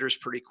of the theaters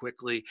pretty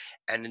quickly.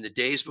 And in the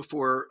days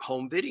before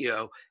home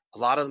video, a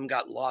lot of them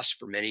got lost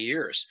for many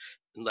years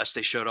unless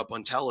they showed up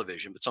on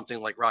television. But something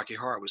like Rocky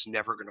Horror was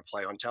never going to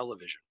play on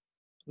television.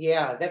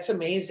 Yeah, that's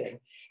amazing.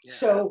 Yeah.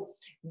 So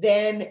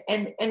then,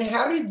 and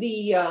how did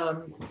the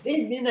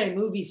Midnight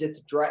Movies at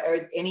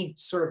the any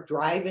sort of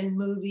drive-in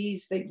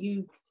movies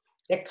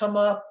that come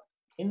up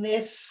in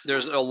this?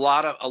 There's a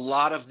lot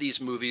of these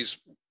movies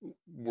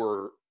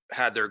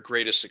had their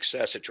greatest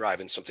success at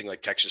drive-in, something like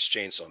Texas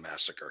Chainsaw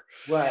Massacre,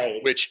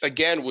 right? Which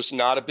again was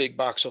not a big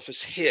box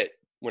office hit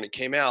when it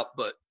came out,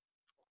 but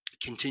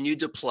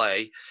continued to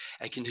play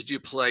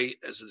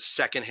as the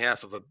second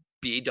half of a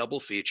B double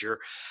feature,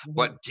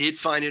 but did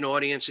find an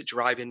audience at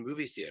drive-in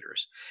movie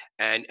theaters.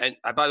 And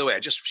by the way,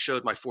 I just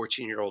showed my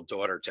 14-year-old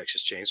daughter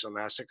Texas Chainsaw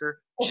Massacre.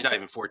 She's not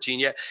even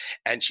 14 yet.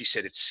 And she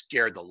said it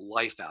scared the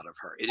life out of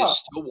her. It is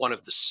still one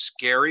of the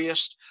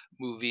scariest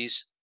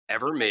movies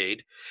ever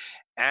made.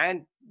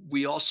 And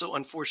we also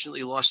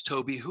unfortunately lost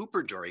Tobe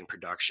Hooper during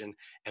production,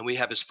 and we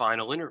have his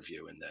final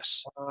interview in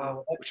this,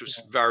 which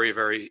was very,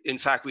 very, in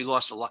fact, we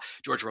lost a lot.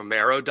 George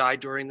Romero died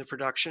during the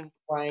production.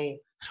 Right.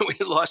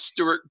 We lost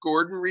Stuart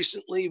Gordon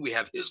recently. We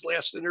have his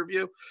last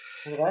interview.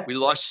 We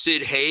lost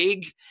Sid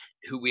Haig,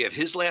 who we have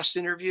his last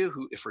interview,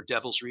 who for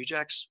Devil's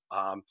Rejects.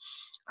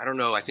 I don't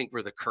know. I think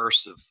we're the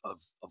curse of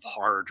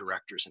horror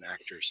directors and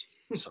actors.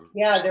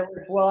 Yeah,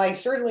 well, I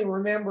certainly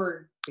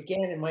remember,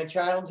 again, in my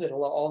childhood,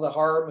 all the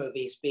horror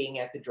movies being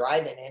at the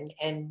drive-in,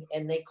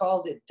 and they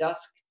called it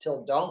Dusk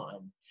Till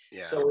Dawn.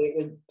 Yeah. So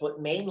it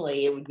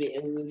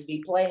would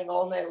be playing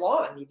all night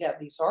long. You'd have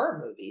these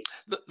horror movies.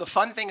 The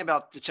fun thing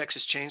about the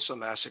Texas Chainsaw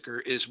Massacre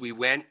is we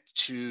went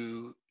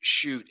to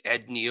shoot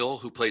Ed Neal,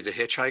 who played the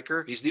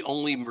hitchhiker. He's the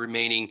only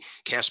remaining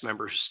cast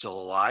member who's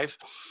still alive.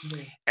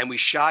 Mm-hmm. And we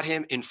shot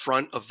him in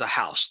front of the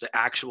house, the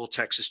actual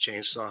Texas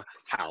Chainsaw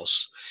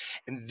house.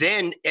 And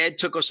then Ed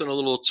took us on a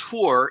little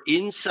tour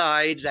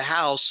inside the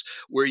house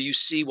where you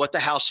see what the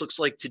house looks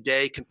like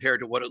today compared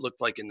to what it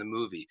looked like in the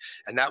movie.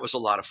 And that was a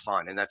lot of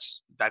fun. And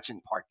that's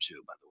in part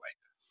 2, by the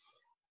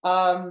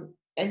way.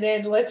 And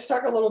then let's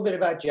talk a little bit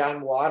about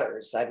John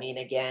Waters. I mean,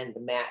 again,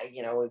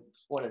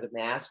 one of the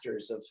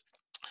masters of.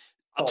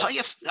 I'll tell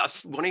you,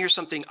 want to hear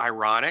something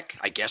ironic?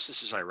 I guess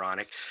this is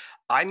ironic.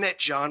 I met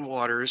John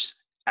Waters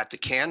at the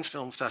Cannes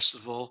Film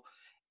Festival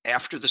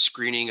after the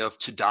screening of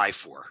To Die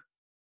For.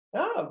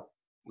 Oh.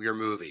 Your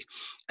movie.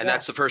 And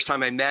that's the first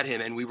time I met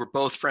him. And we were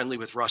both friendly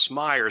with Russ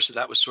Meyer. So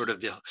that was sort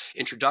of the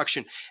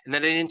introduction. And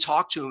then I didn't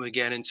talk to him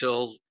again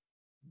until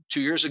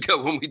 2 years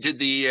ago when we did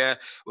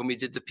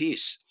the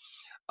piece.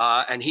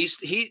 And he's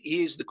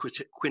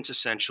the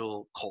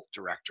quintessential cult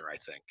director, I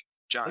think.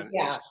 John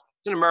is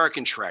an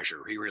American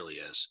treasure. He really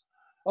is.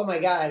 Oh my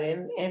God.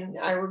 And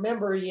I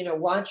remember,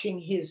 watching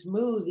his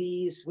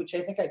movies, which I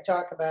think I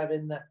talk about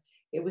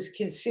it was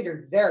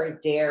considered very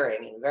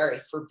daring and very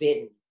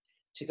forbidden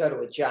to go to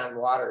a John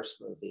Waters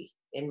movie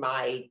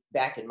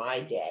back in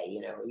my day.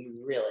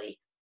 You really,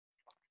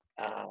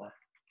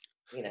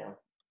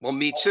 Well,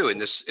 me too. In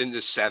the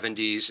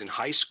 70s in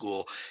high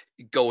school,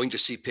 going to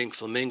see Pink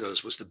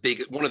Flamingos was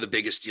one of the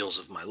biggest deals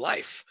of my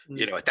life.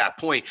 Mm-hmm. At that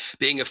point,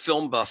 being a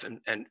film buff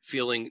and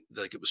feeling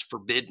like it was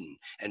forbidden,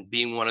 and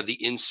being one of the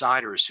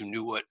insiders who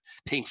knew what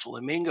Pink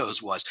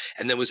Flamingos was,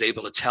 and then was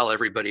able to tell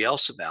everybody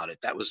else about it.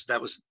 That was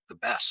the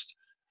best.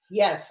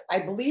 Yes, I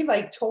believe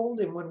I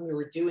told him when we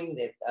were doing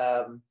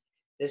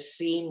the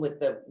scene with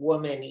the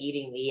woman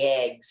eating the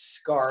eggs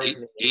scarred.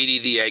 Edie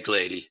the Egg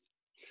Lady.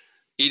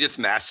 Edith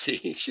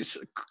Massey, she's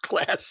a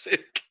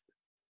classic.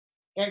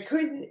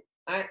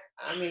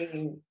 I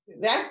mean,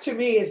 that to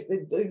me is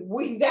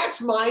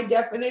that's my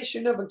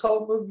definition of a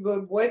cult movie.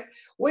 But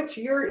what's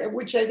your,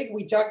 which I think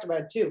we talked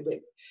about too, but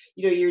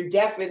your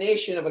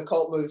definition of a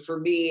cult movie for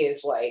me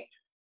is like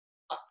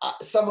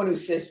someone who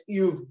says,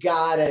 you've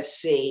got to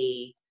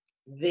see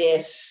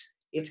this.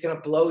 It's going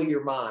to blow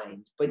your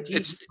mind. But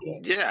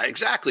yeah,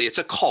 exactly. It's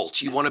a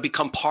cult. You want to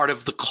become part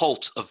of the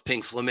cult of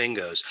Pink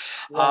Flamingos.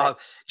 Right.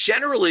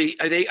 Generally,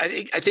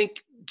 I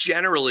think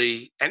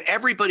generally, and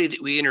everybody that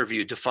we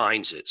interview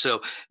defines it.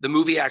 So the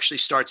movie actually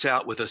starts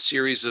out with a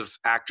series of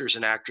actors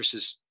and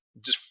actresses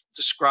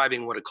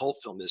describing what a cult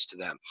film is to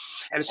them.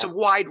 And it's a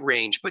wide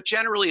range, but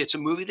generally it's a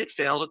movie that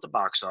failed at the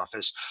box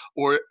office,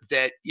 or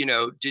that,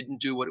 didn't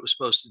do what it was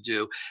supposed to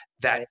do.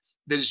 That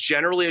is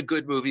generally a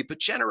good movie, but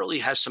generally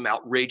has some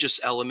outrageous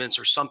elements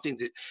or something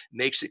that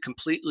makes it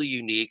completely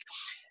unique,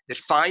 that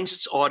finds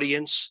its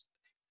audience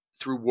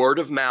through word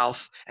of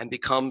mouth and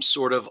becomes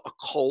sort of a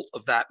cult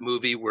of that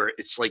movie, where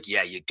it's like,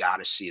 yeah, you got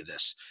to see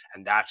this.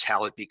 And that's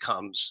how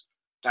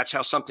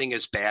something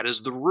as bad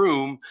as The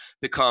Room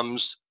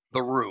becomes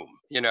The Room.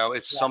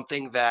 It's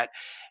something that,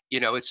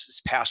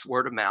 it's past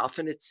word of mouth,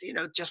 and it's,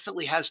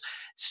 definitely has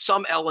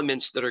some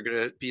elements that are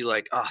going to be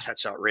like, oh,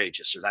 that's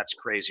outrageous, or that's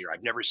crazy, or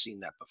I've never seen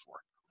that before.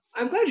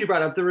 I'm glad you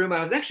brought up The Room.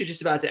 I was actually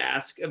just about to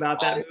ask about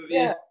that movie.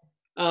 Yeah.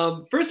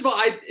 First of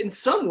all, in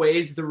some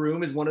ways, The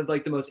Room is one of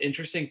like the most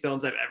interesting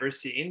films I've ever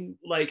seen.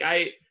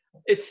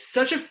 It's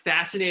such a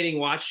fascinating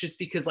watch, just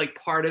because like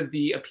part of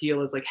the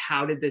appeal is like,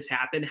 how did this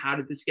happen? How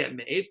did this get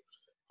made?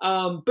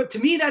 But to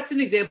me, that's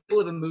an example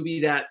of a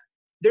movie that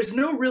there's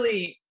no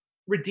really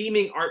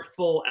redeeming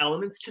artful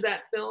elements to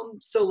that film.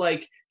 So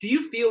like, do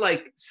you feel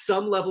like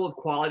some level of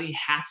quality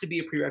has to be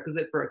a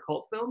prerequisite for a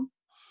cult film?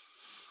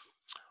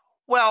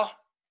 Well,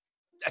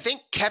 I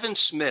think Kevin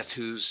Smith,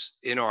 who's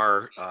in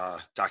our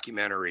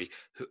documentary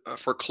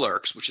for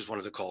Clerks, which is one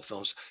of the cult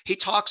films, he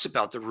talks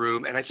about The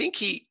Room. And I think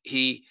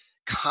he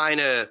kind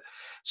of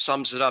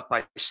sums it up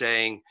by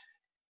saying,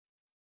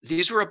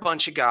 these were a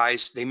bunch of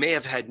guys, they may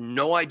have had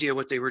no idea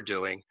what they were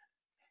doing,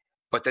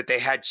 but that they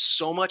had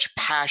so much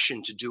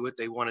passion to do what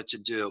they wanted to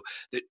do,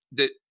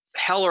 that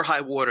hell or high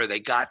water, they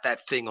got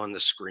that thing on the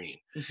screen.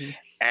 Mm-hmm.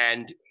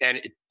 And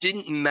it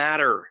didn't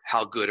matter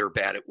how good or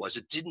bad it was.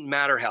 It didn't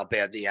matter how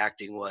bad the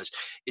acting was.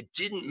 It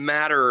didn't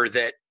matter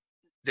that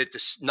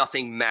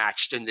nothing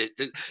matched, and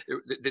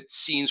that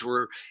scenes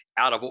were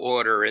out of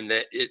order, and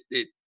that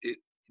it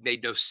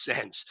made no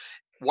sense.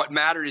 What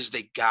mattered is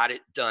they got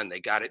it done. They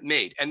got it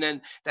made. And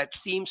then that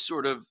theme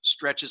sort of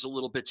stretches a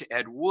little bit to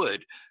Ed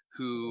Wood,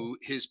 who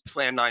his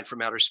Plan 9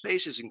 from Outer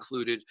Space is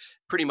included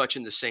pretty much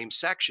in the same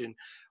section,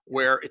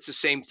 where it's the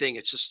same thing.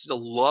 It's just the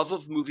love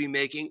of movie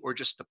making or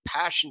just the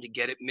passion to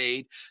get it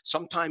made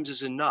sometimes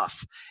is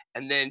enough.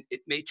 And then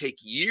it may take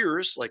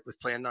years, like with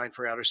Plan 9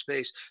 for Outer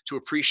Space, to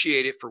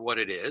appreciate it for what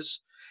it is.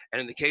 And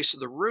in the case of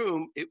The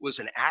Room, it was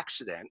an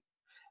accident.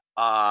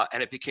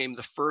 And it became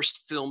the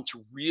first film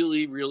to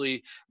really,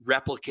 really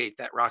replicate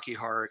that Rocky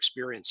Horror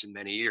experience in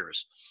many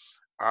years.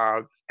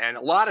 And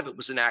a lot of it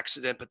was an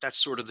accident, but that's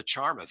sort of the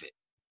charm of it.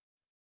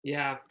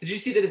 Yeah. Did you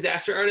see The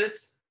Disaster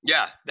Artist?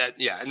 Yeah,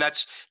 and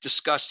that's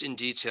discussed in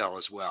detail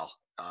as well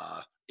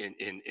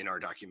in our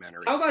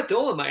documentary. How about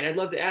Dolomite? I'd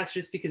love to ask,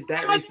 just because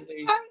that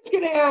recently. I was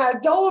going to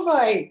add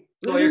Dolomite.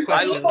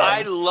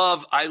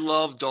 I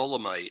love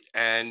Dolomite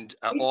and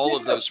all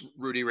of those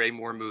Rudy Ray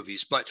Moore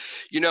movies. But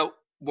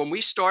when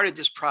we started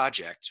this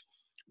project,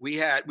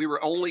 we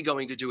were only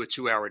going to do a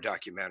 2-hour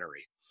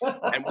documentary.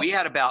 And we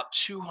had about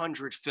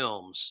 200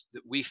 films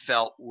that we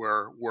felt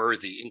were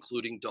worthy,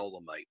 including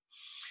Dolomite.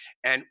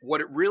 And what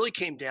it really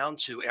came down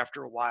to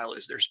after a while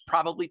is there's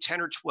probably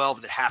 10 or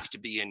 12 that have to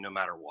be in no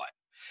matter what.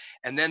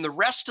 And then the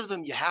rest of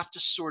them, you have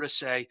to sort of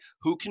say,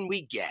 who can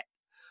we get?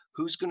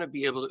 Who's going to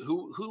be able to,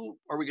 who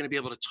are we going to be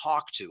able to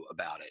talk to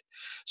about it?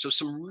 So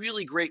some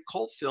really great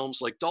cult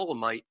films like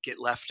Dolomite get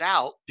left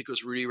out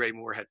because Rudy Ray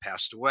Moore had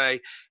passed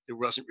away. There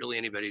wasn't really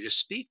anybody to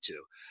speak to.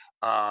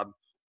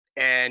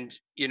 And,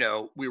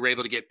 we were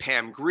able to get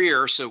Pam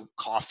Grier. So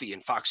Coffee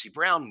and Foxy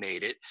Brown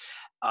made it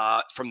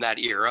from that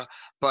era.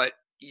 But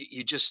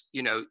you just,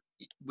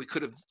 we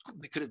could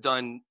have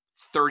done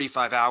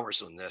 35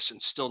 hours on this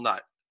and still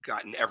not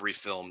gotten every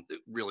film that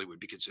really would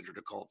be considered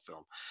a cult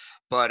film.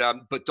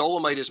 But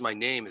Dolomite Is My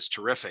Name is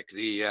terrific.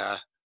 I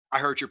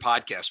heard your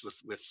podcast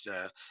with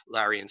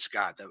Larry and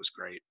Scott. That was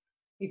great.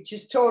 It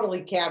just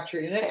totally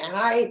captured it. And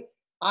I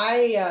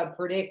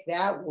predict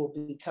that will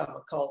become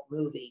a cult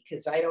movie,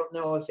 because I don't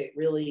know if it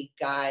really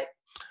got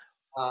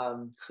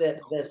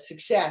the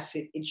success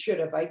it should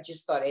have. I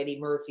just thought Eddie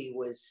Murphy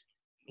was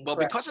incredible.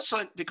 Well,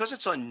 because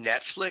it's on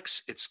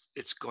Netflix,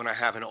 it's going to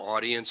have an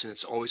audience and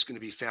it's always going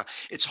to be found.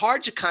 It's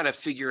hard to kind of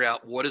figure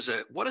out what is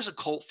a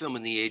cult film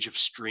in the age of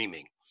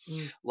streaming.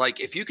 Like,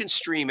 if you can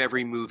stream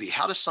every movie,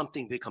 how does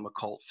something become a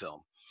cult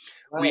film?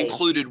 Right. We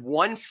included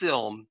one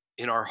film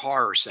in our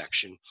horror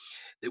section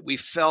that we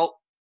felt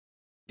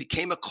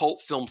became a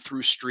cult film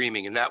through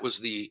streaming, and that was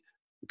the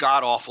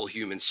god-awful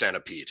Human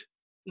Centipede.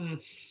 And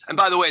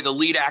by the way, the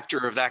lead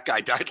actor of that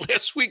guy died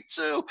last week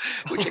too,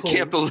 which I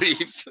can't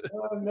believe.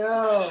 Oh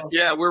no!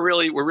 Yeah, we're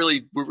really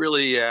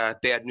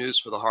bad news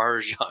for the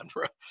horror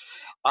genre.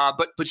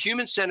 But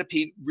Human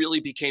Centipede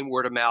really became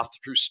word of mouth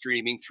through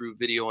streaming, through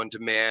video on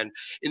demand,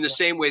 in the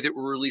same way that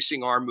we're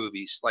releasing our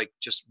movies, like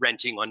just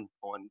renting on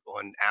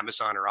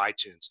Amazon or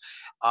iTunes.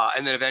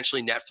 And then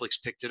eventually Netflix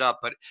picked it up,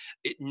 but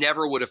it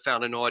never would have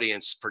found an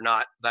audience for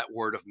not that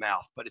word of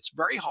mouth. But it's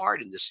very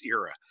hard in this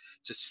era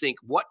to think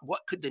what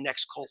could the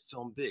next cult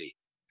film be?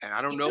 And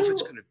I don't know if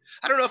it's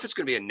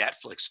gonna be a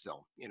Netflix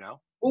film,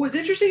 What was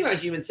interesting about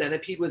Human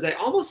Centipede was I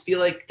almost feel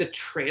like the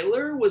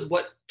trailer was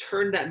what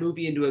turned that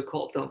movie into a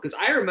cult film. Because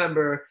I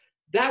remember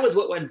that was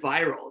what went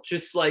viral.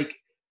 Just like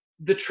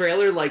the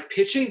trailer, like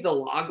pitching the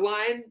log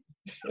line.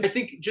 I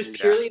think just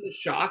purely the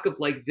shock of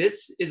like,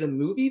 this is a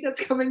movie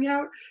that's coming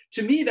out.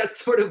 To me, that's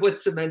sort of what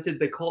cemented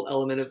the cult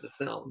element of the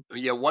film.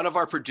 Yeah, one of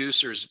our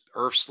producers,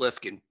 Irv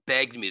Slifkin,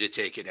 begged me to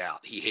take it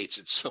out. He hates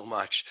it so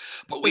much.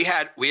 But we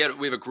have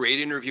a great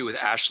interview with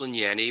Ashlyn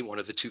Yenny, one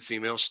of the 2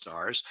 female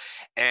stars,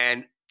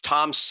 and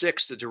Tom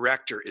Six, the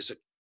director, is a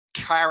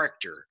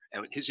character,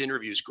 and his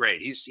interview is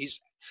great. He's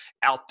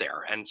out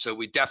there, and so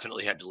we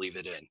definitely had to leave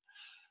it in.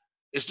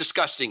 As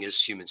disgusting as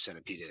Human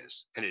Centipede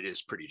is, and it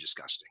is pretty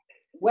disgusting.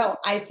 Well,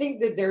 I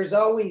think that there's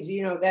always,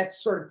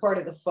 that's sort of part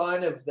of the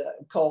fun of the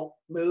cult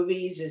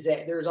movies, is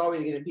that there's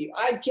always going to be,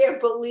 I can't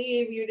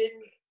believe you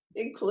didn't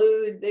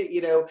include that,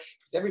 because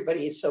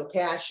everybody is so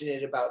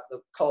passionate about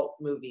the cult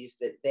movies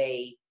that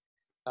they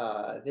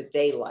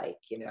like,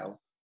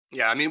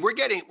 Yeah, I mean, we're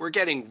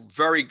getting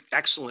very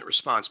excellent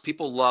response.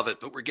 People love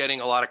it, but we're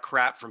getting a lot of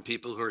crap from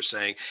people who are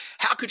saying,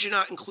 how could you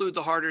not include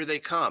The Harder They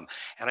Come?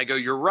 And I go,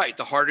 you're right.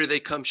 The Harder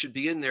They Come should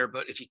be in there.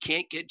 But if you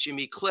can't get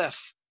Jimmy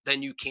Cliff,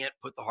 then you can't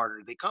put The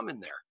Harder They Come in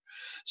there.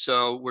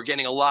 So we're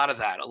getting a lot of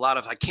that.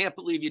 I can't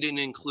believe you didn't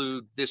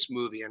include this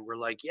movie. And we're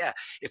like, yeah,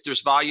 if there's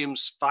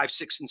volumes 5,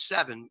 6, and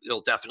 7, it'll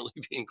definitely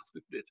be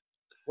included.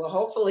 Well,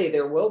 hopefully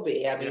there will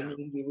be. I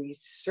mean, we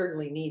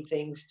certainly need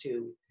things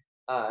to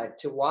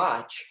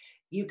watch.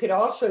 You could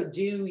also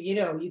do,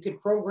 you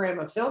could program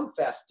a film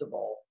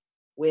festival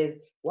with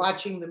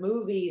watching the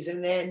movies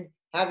and then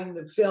having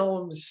the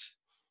films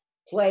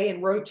play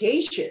in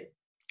rotation.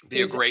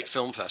 Be a great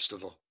film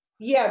festival.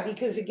 Yeah,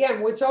 because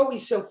again, what's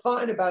always so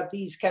fun about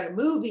these kind of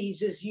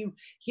movies is you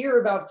hear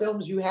about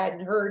films you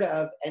hadn't heard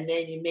of, and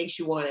then it makes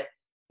you want to,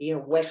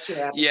 whets your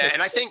appetite. Yeah,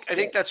 and I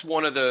think that's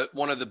one of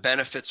the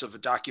benefits of a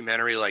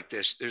documentary like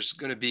this. There's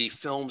going to be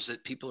films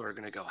that people are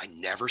going to go, I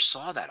never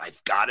saw that.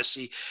 I've got to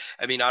see.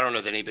 I mean, I don't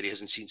know that anybody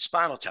hasn't seen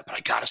Spinal Tap, but I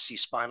got to see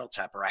Spinal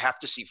Tap, or I have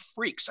to see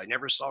Freaks. I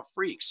never saw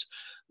Freaks.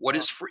 What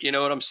is, you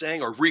know what I'm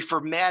saying? Or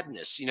Reefer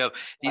Madness.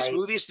 These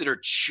movies that are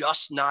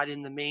just not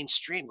in the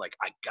mainstream. Like,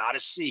 I got to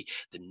see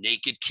The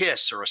Naked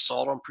Kiss or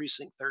Assault on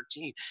Precinct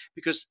 13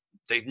 because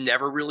they've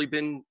never really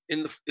been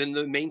in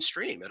the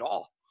mainstream at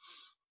all.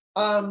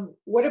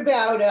 What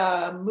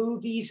about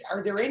movies?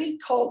 Are there any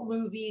cult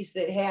movies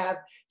that have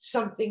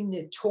something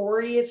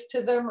notorious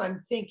to them?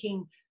 I'm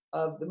thinking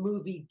of the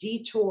movie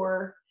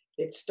Detour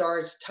that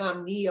stars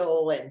Tom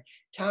Neal, and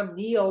Tom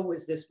Neal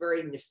was this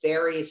very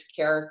nefarious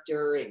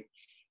character, and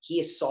he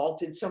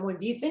assaulted someone.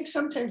 Do you think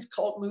sometimes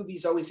cult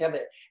movies always have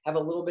a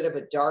little bit of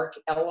a dark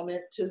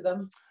element to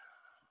them?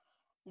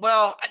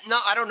 Well, no,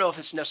 I don't know if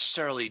it's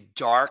necessarily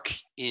dark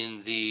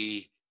in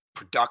the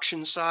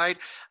production side.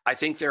 I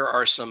think there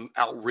are some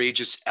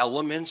outrageous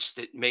elements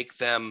that make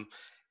them,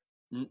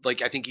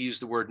 like, I think you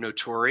used the word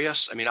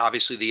notorious. I mean,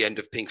 obviously the end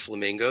of Pink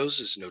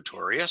Flamingos is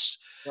notorious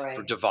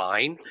for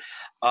Divine.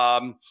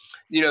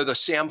 The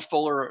Sam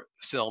Fuller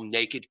film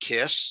Naked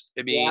Kiss.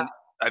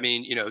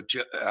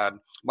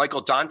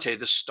 Michael Dante,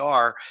 the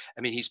star,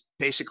 I mean, he's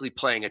basically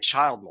playing a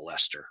child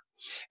molester.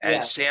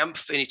 And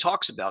he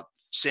talks about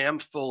Sam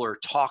Fuller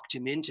talked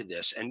him into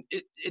this and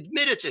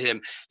admitted to him,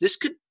 this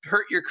could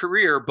hurt your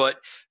career, but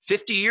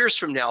 50 years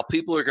from now,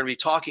 people are going to be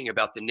talking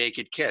about The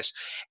Naked Kiss.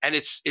 And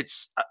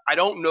I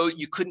don't know,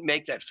 you couldn't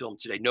make that film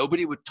today.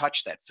 Nobody would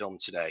touch that film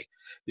today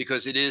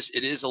because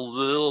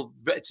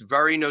it's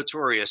very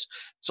notorious.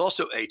 It's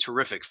also a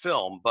terrific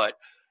film, but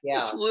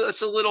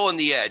it's a little on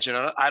the edge. And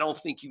I don't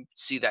think you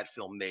see that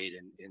film made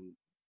in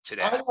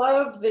today. I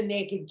love The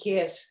Naked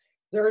Kiss.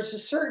 There's a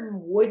certain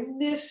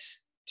woodenness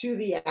to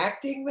the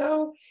acting,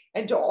 though,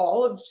 and to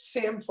all of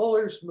Sam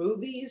Fuller's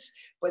movies,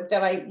 but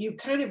that you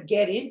kind of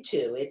get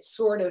into. It's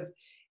sort of,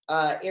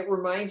 it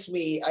reminds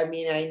me, I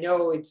mean, I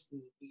know it's,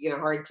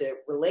 hard to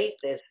relate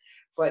this,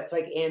 but it's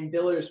like Ann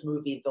Biller's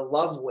movie, The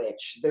Love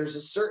Witch. There's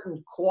a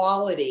certain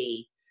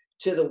quality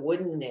to the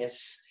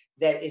woodenness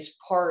that is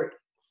part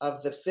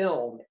of the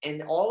film.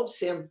 And all of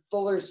Sam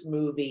Fuller's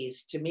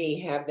movies, to me,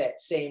 have that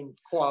same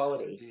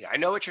quality. Yeah, I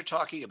know what you're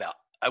talking about.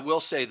 I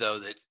will say, though,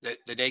 that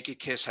The Naked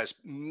Kiss has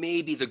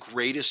maybe the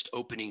greatest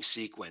opening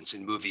sequence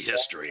in movie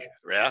history.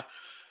 Yeah,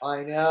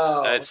 I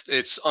know.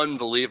 It's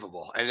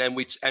unbelievable. And then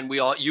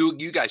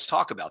you guys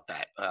talk about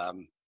that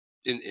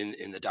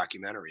in the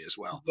documentary as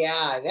well.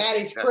 Yeah, that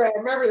is great. I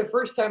remember the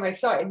first time I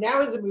saw it, and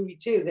that was a movie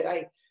too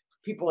that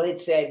people had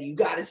said, you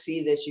got to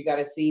see this, you got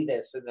to see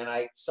this, and then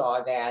I saw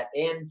that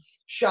and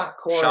Shock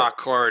Corridor. Shock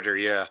Corridor,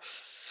 yeah.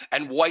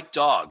 And White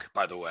Dog,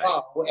 by the way.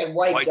 Oh, and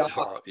White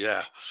Dog.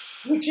 Yeah.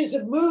 Which is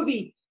a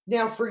movie.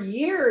 Now, for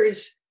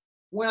years,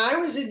 when I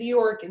was in New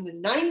York in the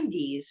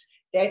 90s,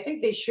 I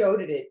think they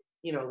showed it at,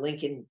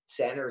 Lincoln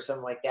Center or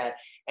something like that.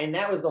 And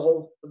that was the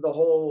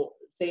whole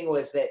thing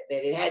was that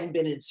it hadn't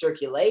been in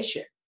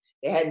circulation.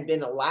 They hadn't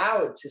been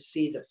allowed to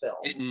see the film.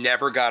 It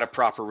never got a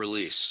proper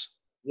release.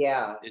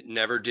 Yeah. It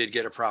never did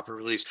get a proper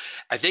release.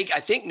 I think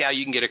now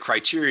you can get a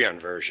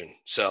Criterion version.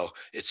 So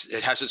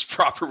it has its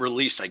proper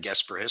release, I guess,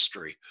 for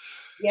history.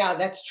 Yeah,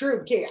 that's true.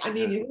 Okay. I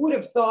mean, who would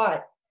have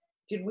thought,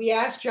 did we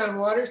ask John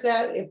Waters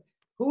that?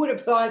 Who would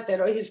have thought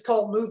that his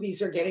cult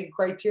movies are getting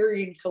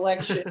Criterion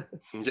collection?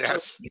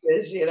 Yes.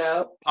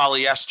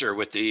 Polyester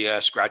with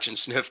the scratch and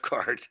sniff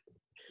card.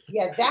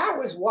 Yeah, that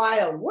was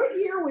wild. What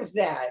year was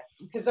that?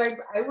 Because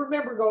I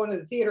remember going to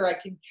the theater.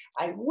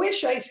 I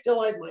wish I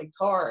still had my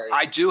card.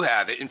 I do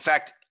have it. In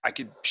fact, I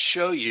could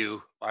show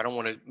you. I don't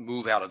want to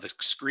move out of the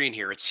screen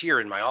here. It's here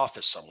in my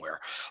office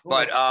somewhere.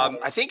 But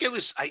I think it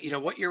was,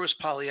 what year was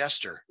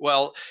Polyester?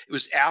 Well, it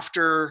was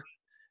after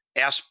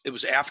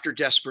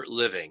Desperate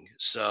Living.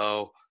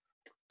 So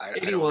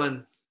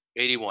 81.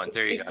 81.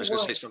 There you go. I was going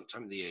to say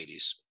sometime in the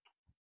 80s.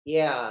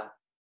 Yeah.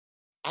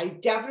 I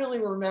definitely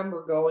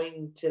remember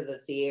going to the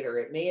theater.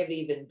 It may have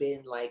even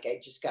been like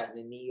I just gotten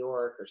to New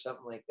York or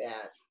something like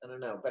that. I don't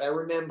know. But I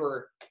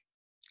remember,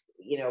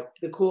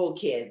 the cool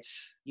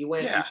kids. You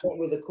went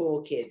with the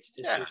cool kids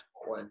to see that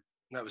one.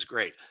 That was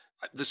great.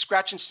 The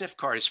scratch and sniff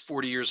card is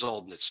 40 years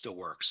old and it still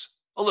works.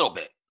 A little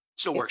bit.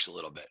 Still works a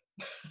little bit.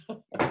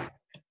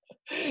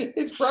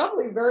 It's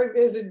probably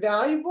is it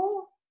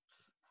valuable?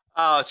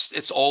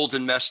 It's old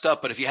and messed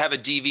up, but if you have a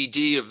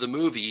DVD of the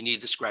movie, you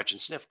need the scratch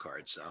and sniff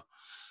card. So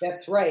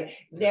that's right.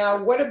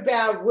 Now, what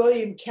about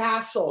William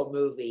Castle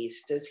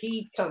movies? Does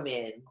he come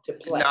in to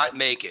play? Did not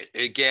make it.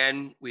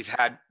 Again, we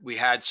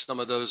had some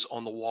of those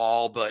on the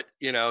wall, but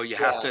you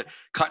have to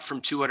cut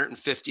from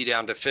 250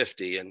 down to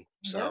 50, and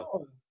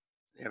so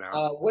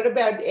what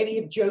about any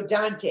of Joe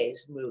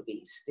Dante's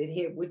movies?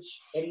 Any of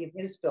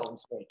his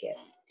films make it?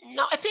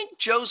 No, I think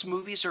Joe's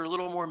movies are a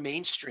little more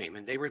mainstream,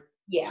 and they were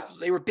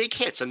big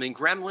hits. I mean,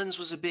 Gremlins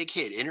was a big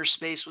hit. Inner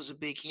Space was a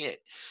big hit.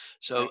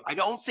 So I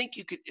don't think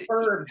you could.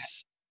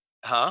 Birds.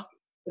 Huh?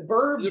 The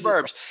Burbs. The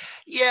Burbs.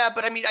 Yeah,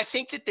 but I mean, I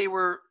think that they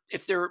were,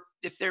 if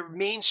they're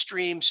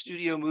mainstream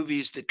studio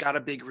movies that got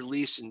a big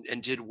release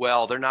and did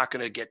well, they're not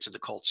going to get to the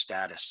cult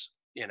status,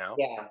 you know?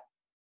 Yeah.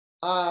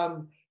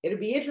 It'll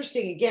be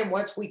interesting again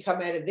once we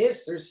come out of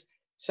this. There's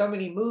so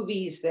many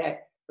movies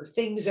that or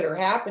things that are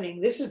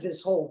happening. This is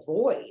this whole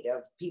void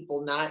of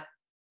people not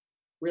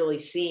really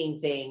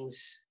seeing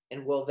things,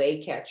 and will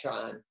they catch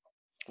on?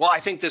 Well, I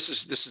think this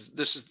is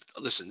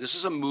listen, this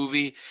is a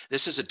movie,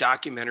 this is a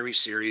documentary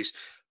series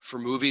for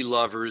movie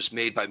lovers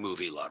made by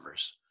movie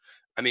lovers.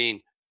 I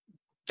mean,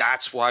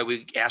 that's why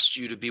we asked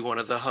you to be one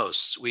of the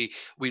hosts. We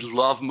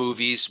love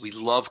movies. We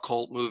love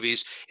cult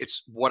movies.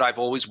 It's what I've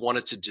always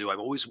wanted to do. I've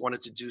always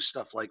wanted to do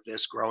stuff like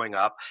this growing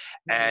up.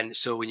 Mm-hmm. And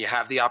so when you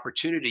have the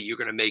opportunity, you're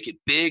going to make it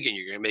big and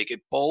you're going to make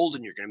it bold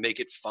and you're going to make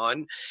it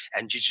fun.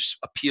 And you just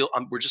appeal.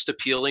 We're just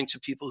appealing to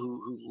people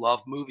who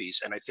love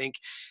movies. And I think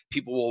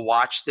people will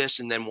watch this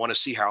and then want to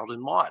see Harold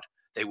and Maude.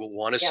 They will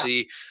want to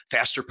see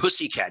Faster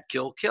Pussycat,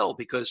 Kill Kill,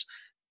 because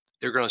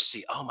they're going to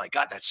see, oh my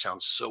God, that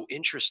sounds so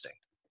interesting.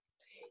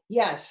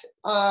 Yes.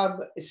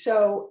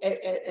 So,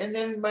 and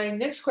then my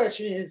next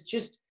question is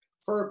just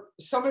for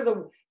some of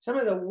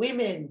the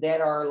women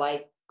that are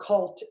like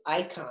cult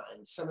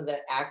icons, some of the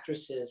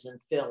actresses in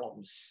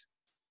films,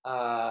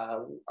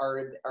 are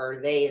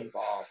they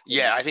involved?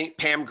 Yeah, I think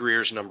Pam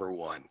Grier's number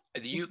one.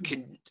 You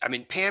can, I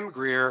mean, Pam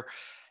Grier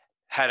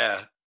had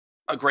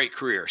a great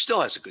career,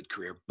 still has a good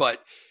career, but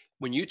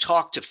when you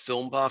talk to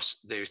film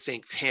buffs, they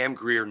think Pam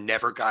Grier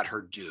never got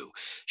her due.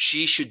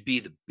 She should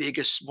be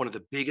one of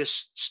the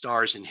biggest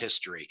stars in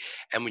history.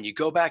 And when you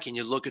go back and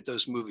you look at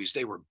those movies,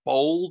 they were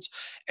bold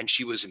and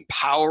she was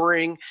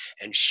empowering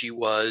and she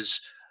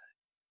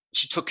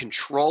took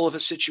control of a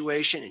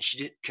situation and she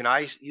did. Can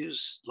I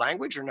use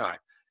language or not?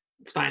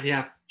 It's fine.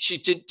 Yeah. She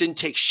didn't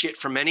take shit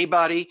from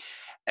anybody.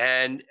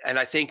 And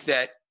I think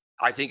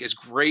as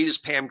great as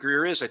Pam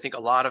Grier is, I think a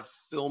lot of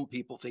film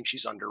people think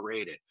she's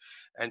underrated.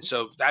 And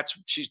so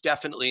she's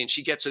definitely, and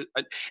she gets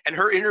and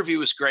her interview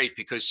is great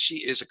because she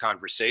is a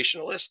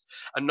conversationalist.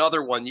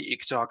 Another one that you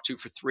could talk to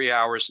for 3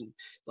 hours and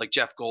like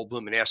Jeff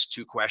Goldblum and ask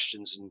 2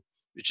 questions and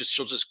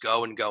she'll just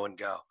go and go and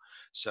go.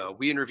 So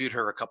we interviewed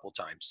her a couple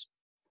times.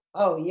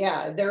 Oh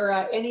yeah. There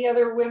are any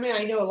other women?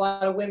 I know a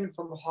lot of women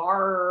from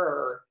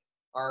horror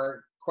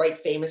are quite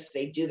famous.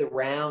 They do the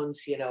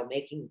rounds,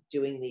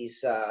 doing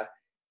these,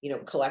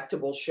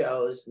 collectible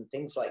shows and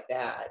things like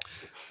that.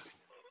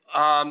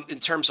 In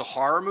terms of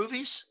horror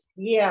movies?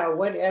 Yeah,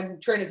 what I'm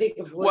trying to think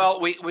of.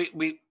 Well,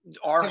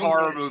 our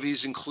horror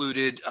movies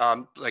included,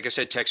 like I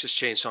said, Texas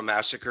Chainsaw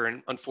Massacre,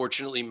 and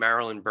unfortunately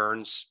Marilyn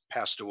Burns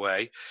passed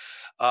away.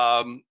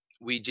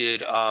 We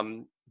did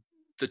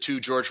the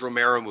 2 George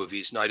Romero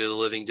movies, Night of the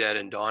Living Dead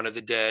and Dawn of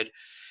the Dead.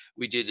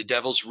 We did The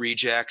Devil's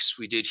Rejects.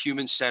 We did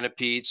Human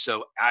Centipede.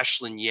 So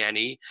Ashlyn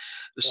Yenny,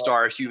 the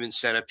star of Human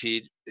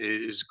Centipede,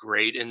 is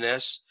great in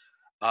this.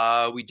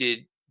 We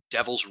did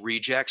Devil's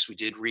Rejects. We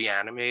did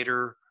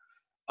Reanimator.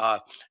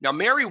 Now,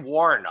 Mary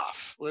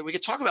Warrenoff. We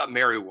could talk about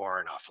Mary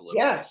Warrenoff a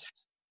little bit.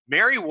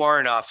 Mary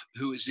Warrenoff,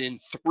 who is in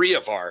 3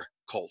 of our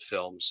cult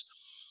films,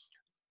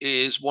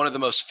 is one of the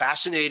most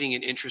fascinating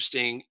and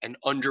interesting and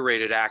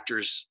underrated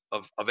actors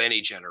of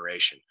any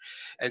generation.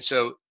 And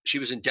so she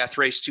was in Death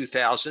Race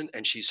 2000,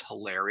 and she's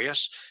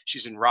hilarious.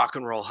 She's in Rock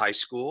and Roll High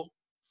School,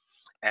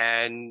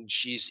 and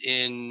she's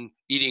in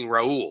Eating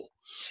Raoul.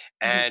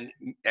 And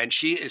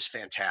she is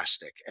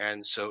fantastic.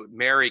 And so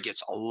Mary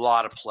gets a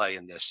lot of play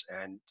in this.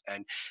 And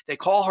they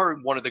call her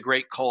one of the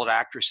great cult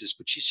actresses,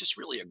 but she's just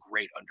really a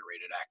great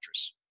underrated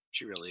actress.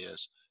 She really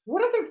is.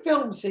 What other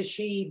films has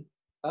she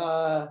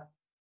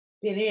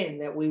been in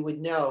that we would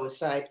know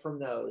aside from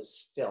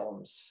those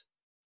films?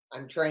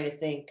 I'm trying to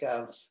think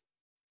of,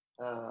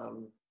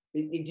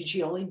 did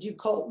she only do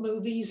cult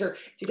movies, or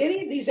did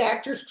any of these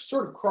actors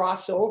sort of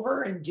cross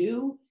over and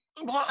do?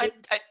 Well, I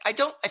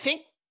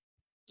think,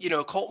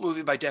 a cult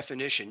movie by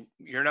definition,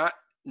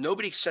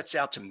 nobody sets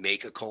out to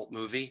make a cult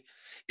movie.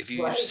 If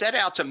you set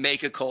out to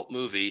make a cult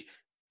movie,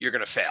 you're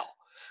going to fail.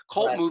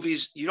 Cult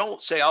movies, you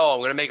don't say, oh, I'm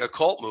going to make a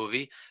cult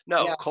movie.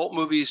 No, cult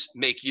movies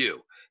make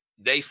you.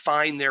 They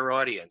find their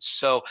audience.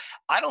 So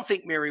I don't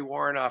think Mary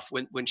Warrenoff,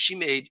 when she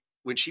made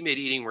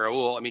Eating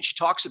Raoul, I mean, she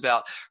talks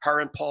about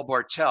her and Paul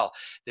Bartel.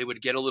 They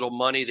would get a little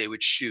money, they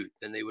would shoot.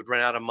 Then they would run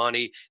out of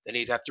money. Then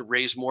he'd have to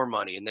raise more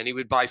money. And then he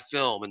would buy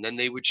film. And then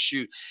they would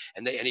shoot.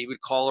 And he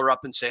would call her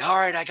up and say, all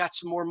right, I got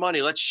some more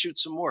money. Let's shoot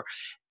some more.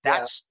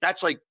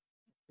 That's like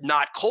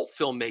not cult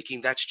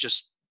filmmaking. That's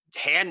just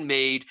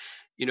handmade,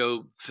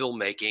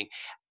 filmmaking.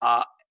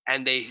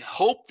 And they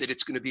hope that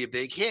it's going to be a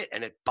big hit,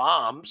 and it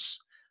bombs,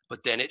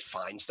 but then it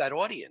finds that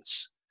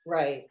audience.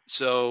 Right.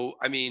 So,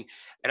 I mean,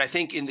 and I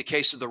think in the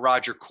case of the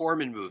Roger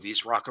Corman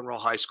movies, Rock and Roll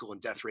High School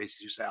and Death Race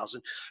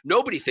 2000,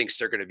 nobody thinks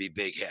they're going to be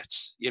big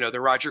hits. The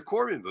Roger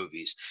Corman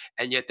movies,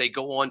 and yet they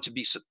go on to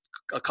be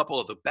a couple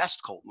of the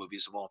best cult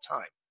movies of all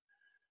time.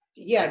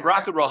 Yeah. And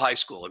Rock and Roll High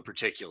School in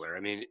particular. I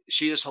mean,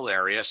 she is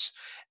hilarious,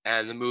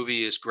 and the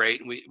movie is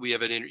great. And we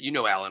have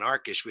Alan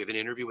Arkish. We have an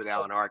interview with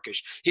Alan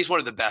Arkish. He's one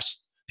of the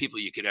best people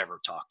you could ever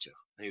talk to.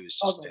 He was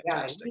just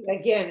fantastic.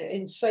 Again,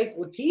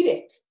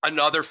 encyclopedic.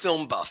 Another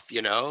film buff,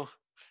 you know,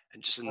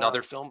 and just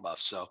another film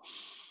buff. So,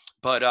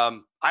 but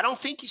I don't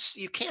think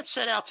you can't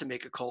set out to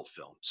make a cult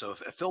film. So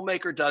if a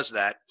filmmaker does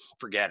that,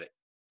 forget it.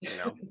 You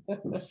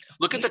know,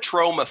 look at the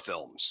trauma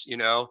films, you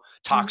know,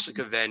 Toxic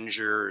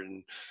Avenger,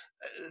 and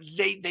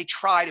they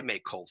try to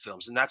make cult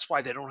films, and that's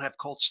why they don't have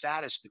cult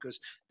status, because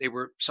they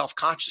were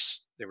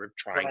self-conscious. They were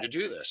trying to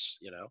do this,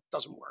 you know, it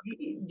doesn't work.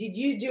 Did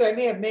you do, I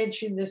may have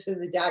mentioned this in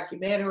the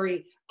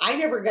documentary, I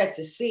never got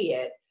to see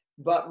it,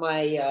 but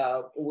my,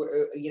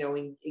 you know,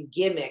 in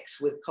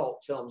gimmicks with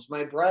cult films,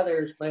 my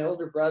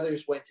older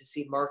brothers went to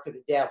see Mark of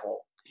the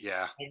Devil.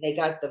 Yeah. And they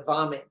got the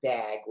vomit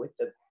bag with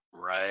the,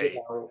 right.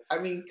 You know, I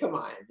mean, come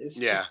on. This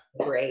is just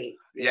great.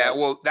 Yeah.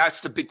 Well, that's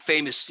the big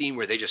famous scene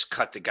where they just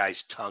cut the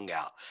guy's tongue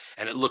out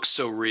and it looks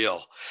so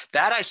real.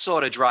 That I saw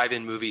at a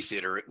drive-in movie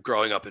theater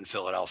growing up in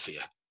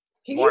Philadelphia.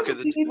 Can you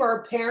believe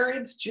our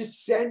parents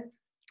just sent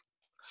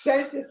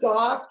us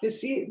off to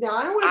see it? Now,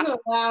 I wasn't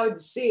allowed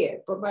to see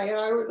it, but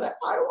I was like,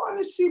 I want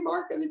to see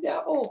Mark of the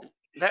Devil.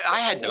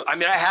 I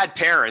had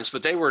parents,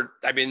 but they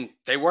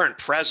weren't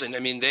present. I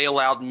mean, they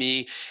allowed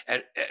me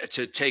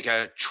to take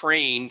a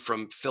train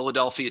from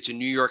Philadelphia to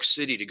New York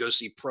City to go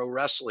see pro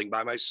wrestling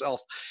by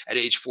myself at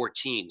age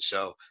 14.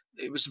 So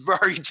it was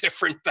very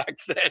different back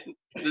then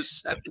in the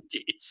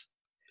 70s.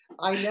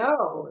 I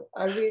know.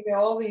 I mean,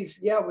 all these,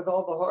 with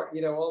all the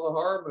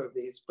horror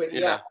movies, but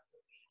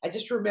I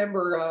just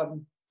remember,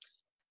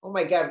 oh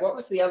my God, what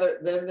was the other?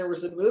 Then there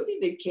was a movie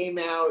that came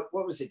out.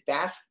 What was it?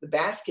 The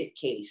Basket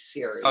Case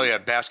series. Oh yeah,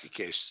 Basket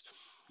Case.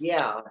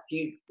 Yeah.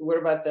 What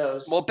about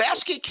those? Well,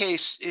 Basket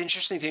Case.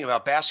 Interesting thing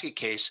about Basket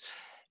Case,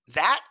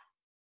 that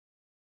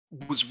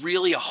was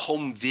really a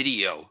home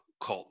video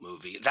cult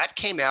movie that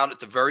came out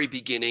at the very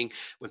beginning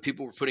when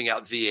people were putting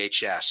out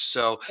VHS.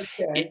 So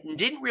it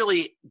didn't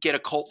really get a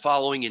cult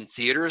following in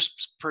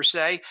theaters per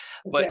se,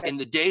 but in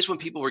the days when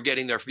people were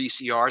getting their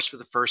VCRs for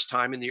the first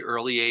time in the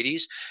early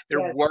 80s,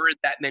 there weren't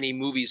that many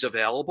movies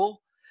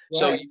available.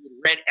 So you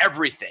read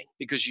everything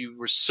because you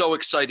were so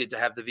excited to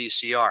have the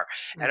VCR.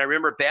 And I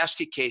remember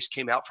Basket Case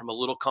came out from a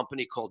little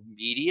company called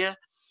Media.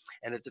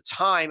 And at the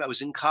time I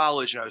was in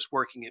college and I was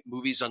working at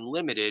Movies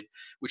Unlimited,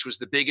 which was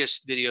the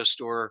biggest video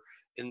store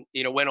and,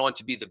 you know, went on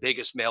to be the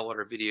biggest mail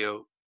order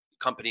video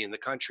company in the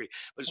country,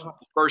 but it was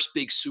the first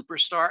big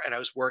superstar. And I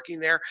was working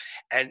there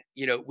and,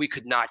 you know, we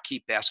could not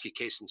keep Basket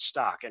Case in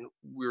stock. And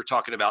we were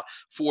talking about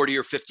 40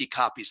 or 50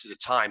 copies at a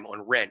time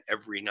on rent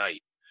every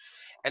night.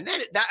 And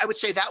then I would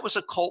say that was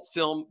a cult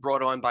film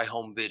brought on by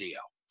home video.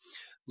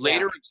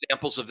 Later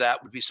examples of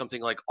that would be something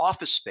like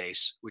Office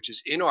Space, which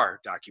is in our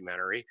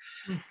documentary,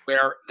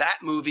 where that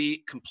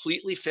movie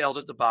completely failed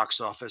at the box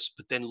office,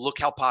 but then look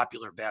how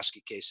popular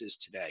Basket Case is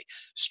today,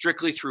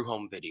 strictly through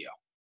home video.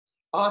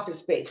 Office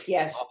Space,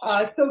 yes.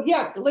 So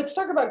let's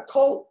talk about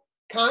cult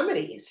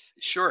comedies.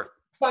 Sure.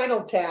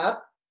 Final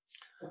Tap,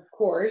 of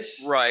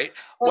course. Right.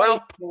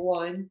 Well,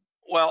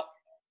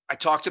 I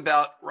talked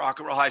about Rock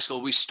and Roll High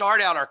School. We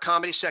start out, our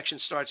comedy section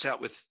starts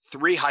out with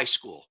three high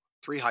school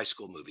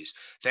movies.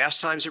 Fast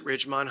Times at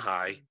Ridgemont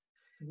High,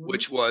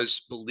 which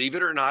was, believe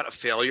it or not, a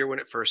failure when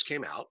it first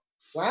came out.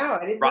 Wow,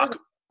 I didn't know that.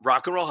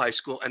 Rock and Roll High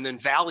School, and then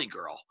Valley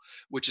Girl,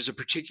 which is a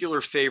particular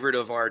favorite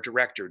of our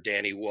director,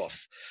 Danny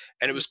Wolf.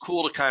 And it was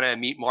cool to kind of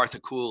meet Martha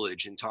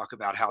Coolidge and talk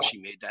about how she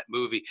made that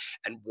movie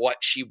and what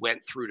she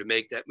went through to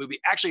make that movie.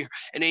 Actually,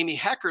 and Amy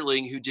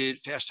Heckerling, who did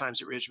Fast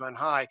Times at Ridgemont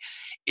High.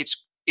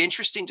 It's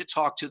interesting to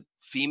talk to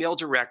female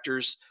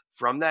directors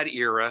from that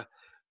era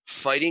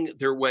fighting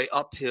their way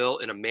uphill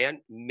in a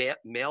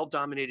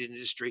male-dominated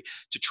industry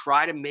to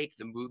try to make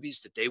the movies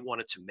that they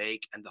wanted to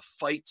make, and the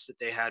fights that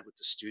they had with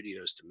the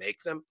studios to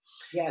make them.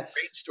 Yes.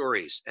 Great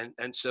stories.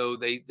 And so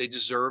they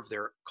deserve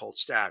their cult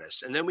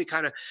status. And then we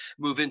kind of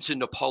move into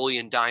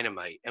Napoleon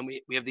Dynamite, and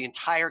we have the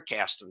entire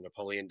cast of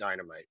Napoleon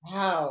Dynamite.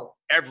 Wow.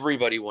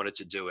 Everybody wanted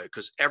to do it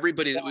because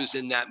everybody that was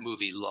in that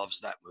movie loves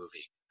that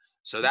movie.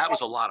 So that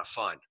was a lot of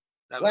fun.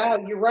 Wow,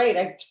 you're right.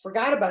 I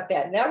forgot about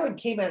that. And that one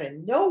came out of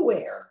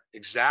nowhere.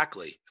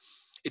 Exactly.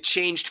 It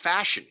changed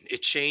fashion.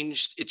 It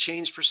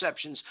changed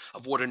perceptions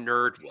of what a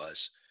nerd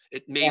was.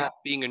 It made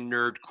being a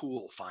nerd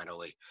cool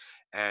finally.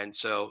 And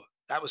so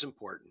that was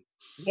important.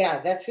 Yeah,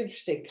 that's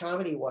interesting.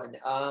 Comedy one.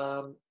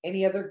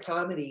 Any other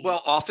comedy?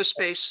 Well, Office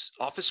Space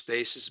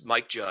is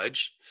Mike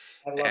Judge.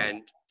 I love that.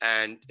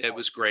 And it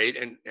was great.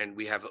 And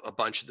we have a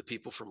bunch of the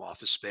people from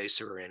Office Space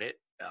who are in it,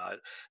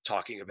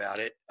 talking about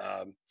it.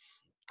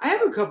 I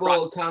have a couple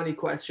of comedy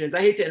questions. I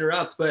hate to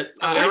interrupt, but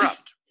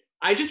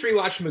I just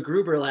rewatched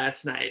MacGruber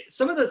last night.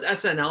 Some of those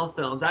SNL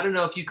films, I don't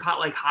know if you caught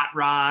like Hot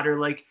Rod or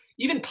like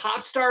even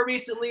Pop Star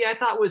recently, I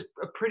thought was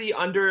a pretty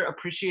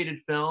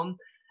underappreciated film.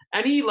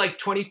 Any like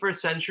 21st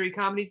century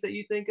comedies that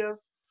you think of?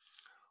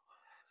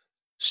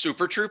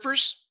 Super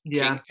Troopers,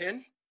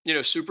 Kingpin. You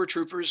know, Super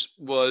Troopers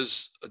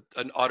was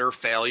an utter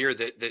failure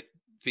that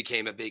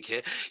became a big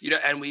hit, you know,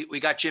 and we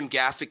got Jim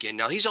Gaffigan.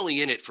 Now he's only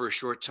in it for a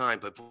short time,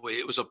 but boy,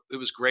 it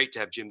was great to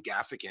have Jim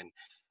Gaffigan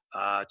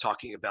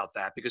talking about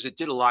that because it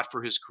did a lot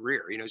for his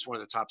career. You know, he's one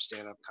of the top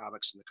stand-up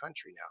comics in the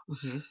country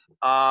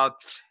now.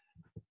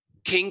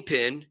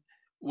 Kingpin,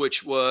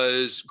 which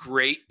was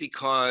great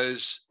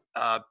because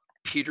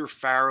Peter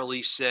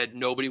Farrelly said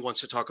nobody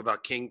wants to talk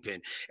about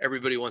Kingpin.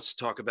 Everybody wants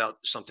to talk about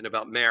something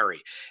about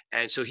Mary.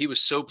 And so he was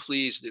so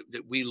pleased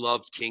that we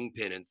loved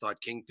Kingpin and thought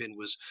Kingpin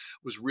was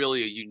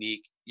really a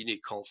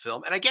unique cult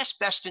film. And I guess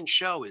Best in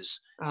Show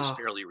is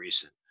fairly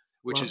recent,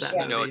 which is,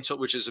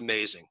 which is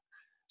amazing.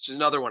 Which is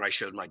another one I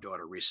showed my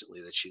daughter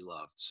recently that she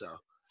loved. So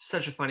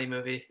such a funny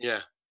movie.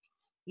 Yeah.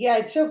 Yeah,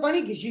 it's so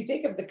funny because you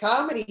think of the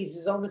comedies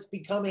as almost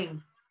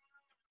becoming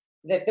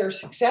that they're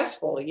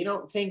successful. You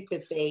don't think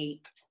that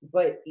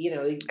but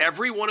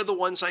every one of the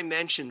ones I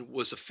mentioned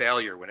was a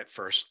failure when it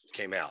first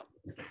came out,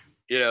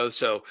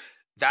 so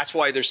that's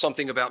why There's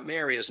Something About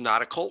Mary is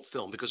not a cult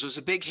film, because it was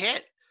a big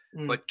hit.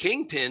 But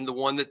Kingpin, the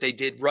one that they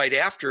did right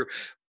after,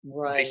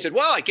 they said,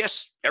 well, I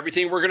guess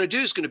everything we're going to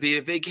do is going to be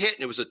a big hit.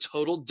 And it was a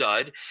total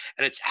dud.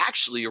 And it's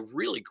actually a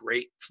really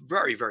great,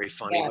 very, very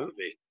funny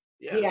movie.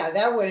 Yeah,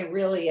 that one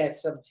really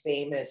has some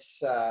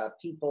famous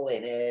people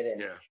in it.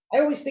 And I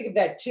always think of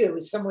that too,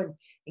 as someone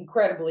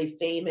incredibly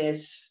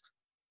famous,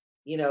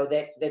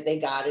 that they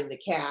got in the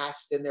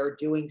cast, and they're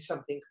doing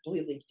something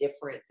completely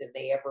different than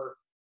they ever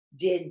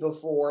did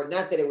before.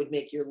 Not that it would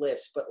make your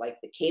list, but like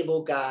The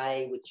Cable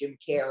Guy with Jim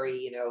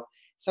Carrey,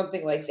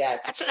 something like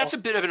that. That's a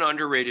bit of an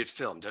underrated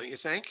film, don't you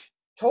think?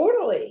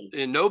 Totally.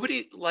 And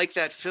nobody liked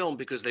that film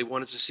because they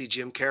wanted to see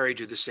Jim Carrey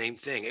do the same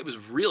thing. It was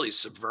really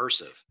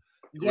subversive.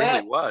 It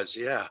really was,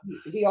 yeah.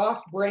 The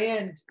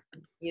off-brand,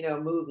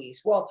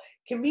 movies. Well,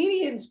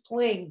 comedians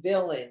playing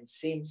villains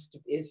is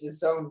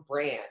its own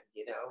brand,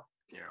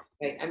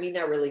 Yeah. I mean,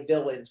 not really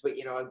villains, but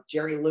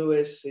Jerry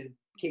Lewis and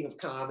King of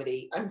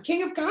Comedy.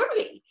 King of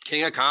Comedy.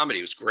 King of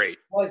Comedy was great.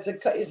 Is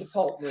a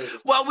cult movie.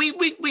 Well,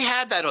 we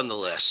had that on the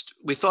list.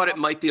 We thought it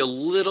might be a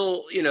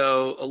little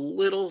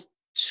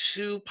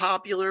too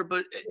popular,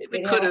 but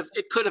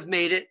it could have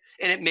made it,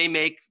 and it may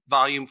make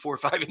volume 4,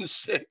 5, and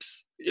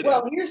 6.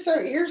 Well, here's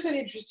an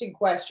interesting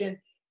question.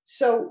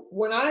 So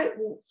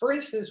for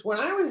instance, when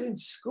I was in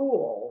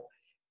school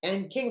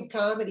and King of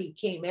Comedy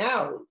came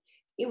out,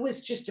 it was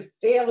just a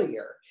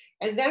failure.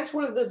 And that's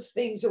one of those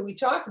things that we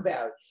talk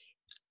about.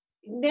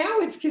 Now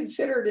it's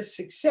considered a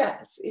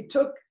success. It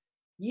took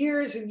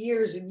years and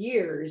years and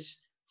years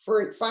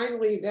for it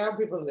finally, now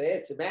people say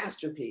it's a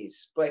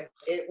masterpiece, but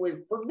it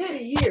was, for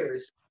many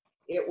years,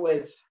 it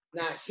was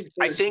not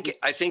considered.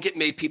 I think it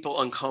made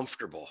people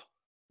uncomfortable.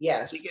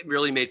 Yes. I think it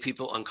really made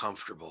people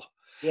uncomfortable.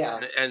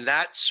 Yeah. And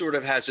that sort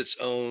of has its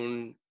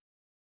own,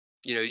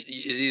 it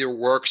either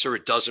works or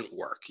it doesn't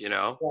work,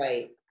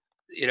 Right.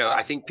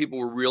 I think people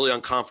were really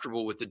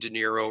uncomfortable with the De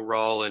Niro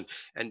role,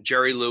 and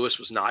Jerry Lewis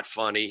was not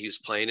funny. He was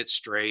playing it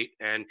straight.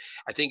 And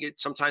I think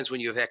sometimes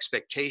when you have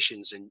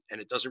expectations and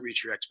it doesn't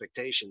reach your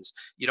expectations,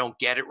 you don't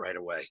get it right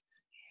away.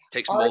 It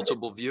takes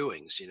multiple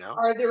viewings,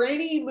 Are there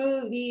any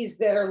movies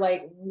that are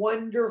like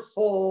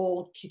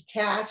wonderful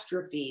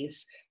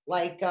catastrophes,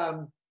 like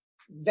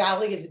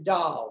Valley of the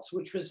Dolls,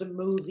 which was a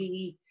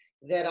movie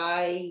that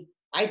I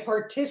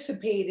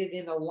participated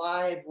in a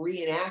live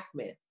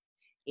reenactment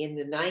in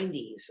the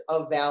 90s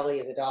of Valley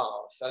of the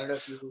Dolls. I don't know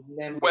if you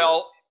remember.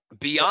 Well,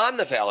 Beyond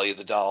the Valley of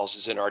the Dolls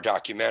is in our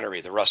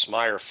documentary, the Russ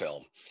Meyer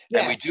film.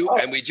 Yeah.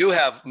 And we do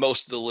have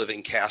most of the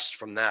living cast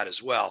from that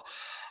as well.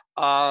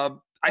 I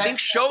think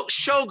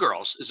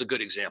Showgirls is a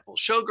good example.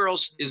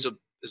 Showgirls is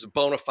a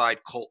bona fide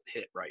cult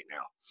hit right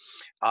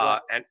now.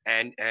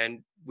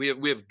 And we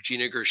have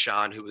Gina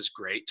Gershon, who was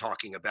great,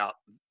 talking about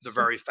the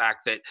very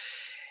fact that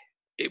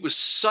it was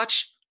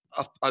such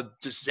a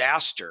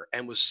disaster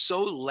and was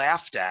so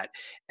laughed at,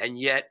 and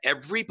yet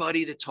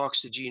everybody that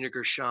talks to Gina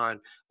Gershon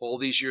all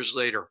these years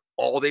later,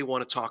 all they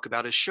want to talk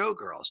about is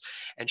Showgirls.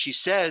 And she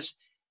says,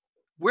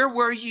 where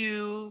were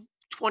you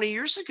 20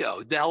 years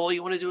ago? Now all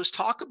you want to do is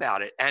talk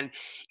about it. And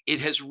it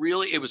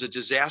was a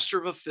disaster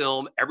of a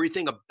film.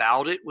 Everything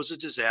about it was a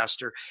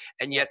disaster.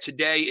 And yet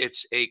today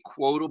it's a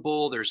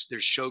quotable. There's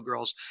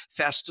Showgirls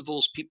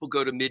festivals. People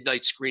go to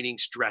midnight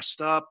screenings dressed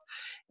up.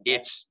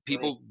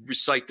 People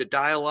recite the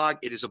dialogue.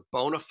 It is a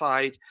bona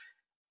fide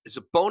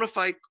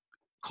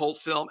cult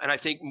film. And I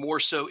think more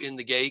so in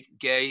the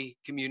gay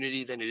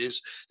community than it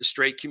is the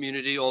straight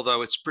community,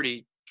 although it's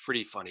pretty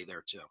funny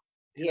there too.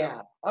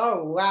 Yeah.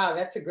 Oh, wow.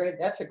 That's a great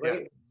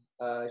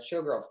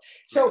Showgirls.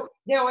 So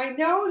now I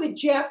know that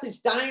Jeff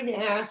is dying to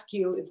ask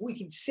you if we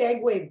can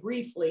segue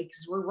briefly,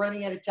 because we're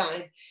running out of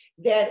time,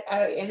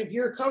 and if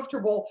you're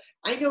comfortable,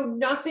 I know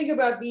nothing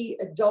about the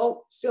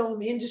adult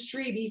film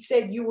industry, but he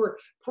said you were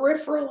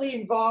peripherally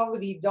involved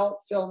with the adult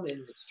film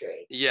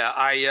industry.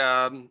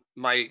 Yeah.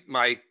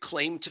 My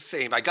claim to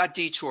fame, I got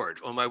detoured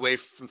on my way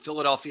from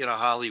Philadelphia to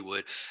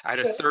Hollywood. I had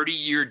a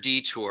 30-year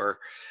detour.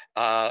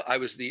 I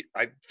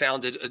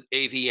founded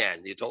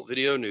AVN, the Adult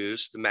Video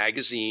News, the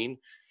magazine,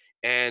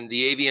 and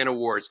the AVN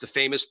Awards, the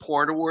famous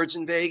porn awards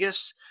in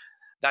Vegas.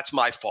 That's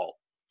my fault.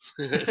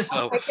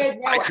 So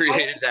I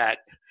created that.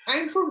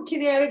 I'm from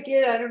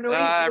Connecticut. I don't know.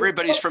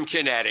 Everybody's from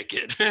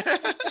Connecticut. He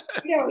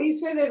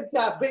said it's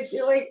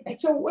but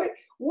so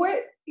what,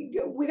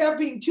 without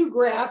being too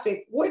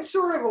graphic, what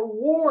sort of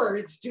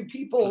awards do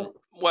people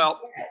get?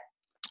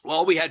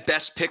 Well, we had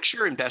Best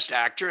Picture and Best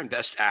Actor and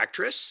Best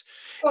Actress.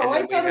 Oh,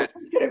 I thought it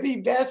was going to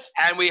be Best.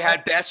 And we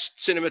had Best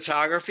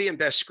Cinematography and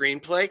Best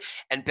Screenplay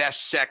and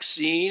Best Sex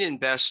Scene and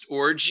Best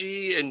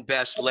Orgy and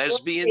Best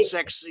Lesbian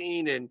Sex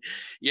Scene. And,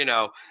 you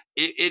know,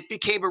 it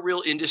became a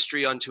real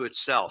industry unto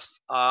itself.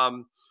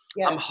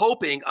 Yes. I'm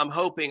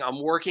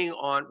working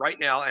on, right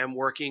now, I am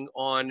working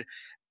on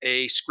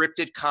a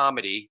scripted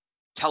comedy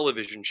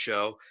television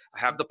show. I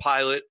have the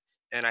pilot.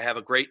 And I have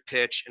a great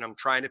pitch, and I'm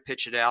trying to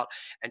pitch it out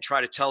and try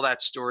to tell that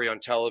story on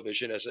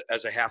television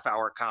as a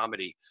half-hour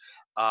comedy.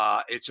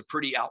 It's a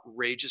pretty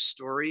outrageous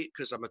story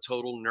because I'm a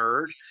total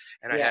nerd,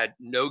 and I had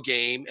no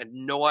game and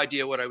no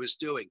idea what I was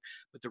doing.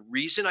 But the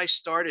reason I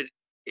started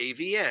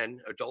AVN,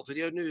 Adult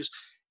Video News,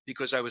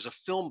 because I was a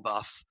film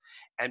buff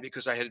and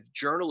because I had a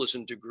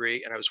journalism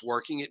degree and I was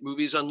working at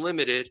Movies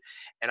Unlimited,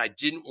 and I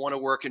didn't want to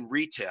work in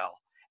retail,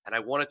 and I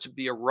wanted to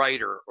be a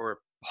writer or a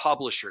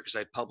publisher because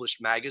I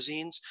published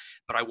magazines,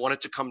 but I wanted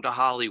to come to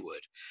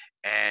Hollywood.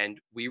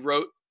 And we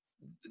wrote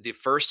the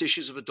first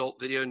issues of Adult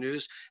Video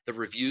News. The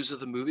reviews of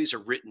the movies are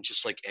written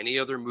just like any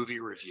other movie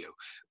review.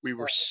 We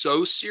were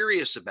so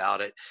serious about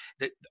it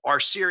that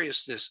our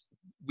seriousness,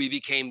 we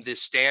became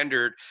this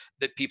standard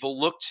that people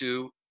look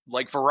to,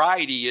 like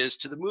Variety is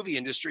to the movie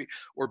industry,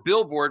 or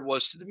Billboard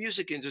was to the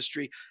music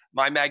industry.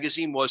 My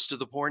magazine was to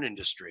the porn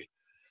industry.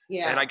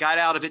 Yeah. And I got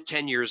out of it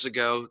 10 years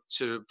ago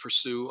to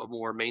pursue a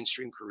more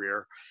mainstream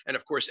career. And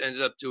of course,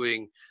 ended up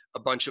doing a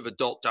bunch of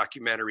adult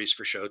documentaries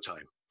for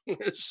Showtime. And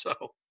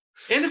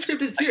a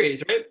scripted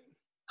series, right?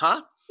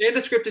 Huh? And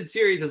a scripted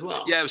series as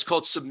well. Yeah, it was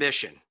called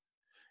Submission.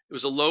 It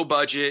was a low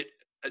budget,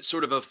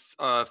 sort of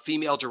a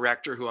female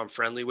director who I'm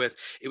friendly with.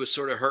 It was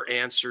sort of her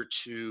answer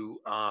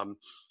to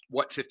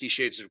what 50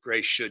 Shades of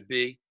Grey should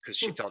be, because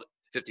she felt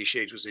 50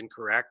 Shades was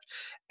incorrect.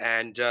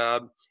 And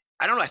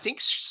I don't know.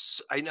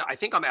 I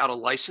think I'm out of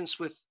license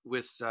with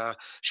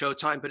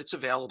Showtime, but it's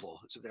available.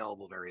 It's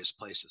available various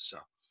places. So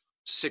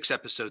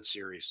 6-episode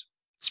series.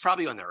 It's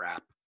probably on their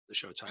app, the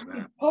Showtime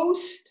app.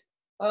 Post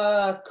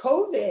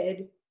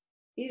COVID,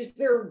 is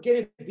there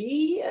going to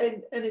be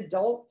an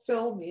adult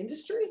film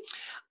industry?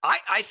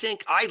 I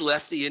think I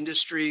left the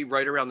industry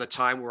right around the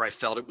time where I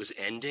felt it was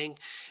ending,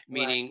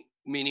 meaning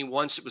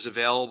once it was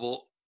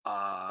available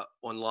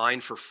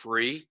online for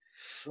free.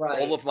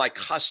 Right. All of my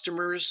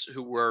customers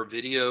who were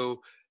video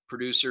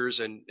producers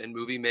and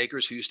movie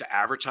makers who used to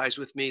advertise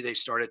with me, they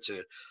started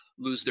to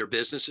lose their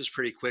businesses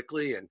pretty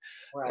quickly. And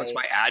once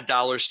my ad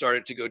dollars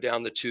started to go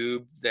down the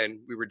tube,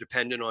 then we were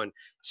dependent on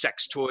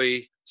sex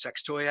toy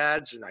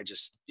ads. And I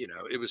just,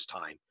 it was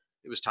time.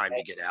 It was time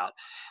to get out.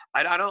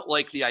 I don't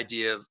like the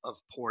idea of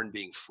porn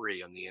being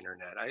free on the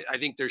internet. I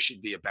think there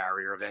should be a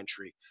barrier of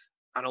entry.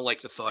 I don't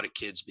like the thought of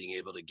kids being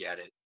able to get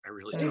it. I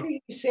really don't.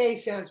 Everything you say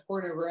sounds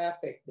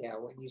pornographic now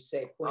when you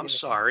say pornographic. I'm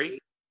sorry.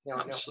 No,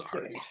 I'm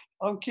sorry.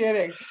 I'm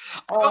kidding.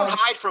 I don't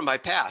hide from my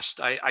past.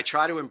 I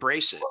try to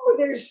embrace it. Oh,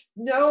 there's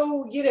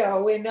no,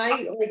 and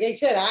like I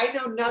said, I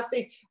know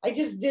nothing. I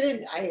just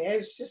didn't,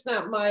 it's just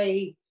not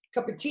my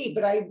cup of tea.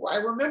 But I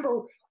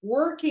remember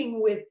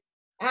working with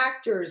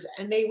actors,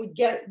 and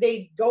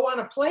they'd go on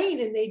a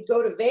plane and they'd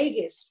go to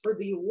Vegas for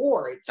the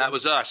awards. That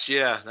was us.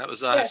 Yeah, that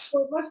was us. Yeah,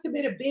 so it must have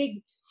been a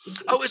big.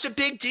 Oh, it was a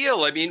big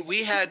deal. I mean,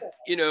 we had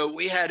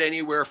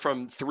anywhere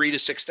from 3,000 to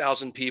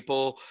 6,000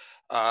 people.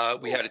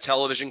 We had a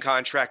television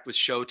contract with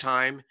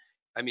Showtime.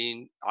 I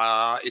mean,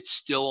 it's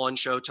still on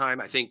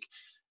Showtime. I think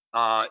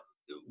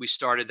we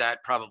started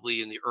that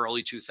probably in the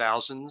early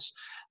 2000s.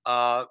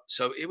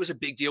 So it was a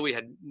big deal. We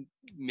had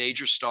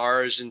major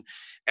stars, and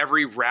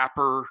every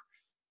rapper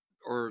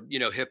or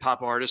hip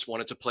hop artists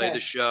wanted to play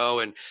the show.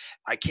 And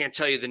I can't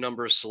tell you the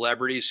number of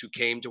celebrities who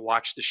came to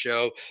watch the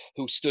show,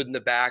 who stood in the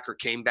back or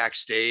came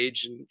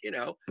backstage, and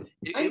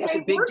it was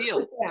a big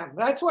deal.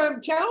 That's what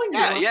I'm telling you.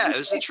 Yeah, it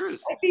was the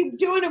truth. I'd be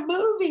doing a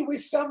movie with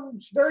some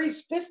very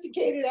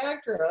sophisticated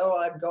actor. Oh,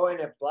 I'm going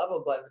to blah blah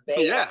blah.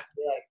 Yeah.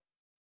 Like,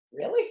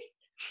 really?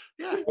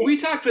 Yeah. We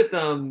talked with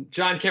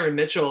John Cameron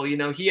Mitchell.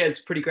 He has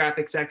pretty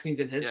graphic sex scenes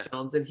in his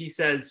films, and he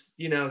says,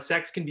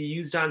 sex can be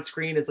used on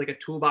screen as like a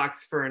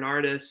toolbox for an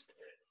artist.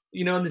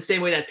 In the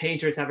same way that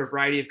painters have a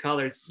variety of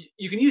colors,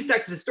 you can use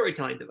sex as a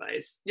storytelling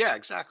device. Yeah,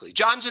 exactly.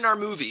 John's in our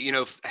movie.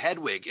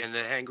 Hedwig and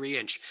the Angry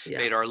Inch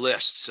made our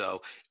list,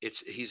 so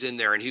he's in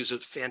there, and he was a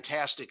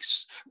fantastic,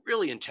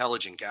 really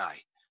intelligent guy.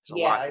 There's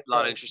a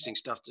lot of interesting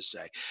stuff to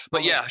say.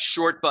 But yeah,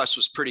 Short Bus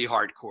was pretty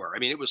hardcore. I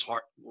mean, it was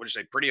hard. What do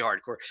you say? Pretty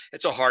hardcore.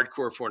 It's a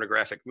hardcore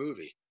pornographic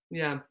movie.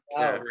 Yeah.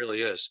 Yeah, it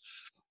really is.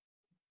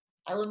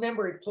 I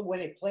remember when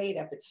it played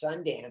up at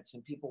Sundance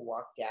and people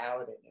walked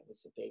out, and it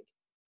was a big.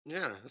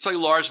 Yeah, it's like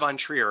Lars von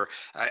Trier.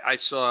 I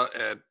saw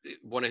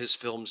one of his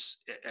films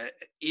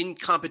in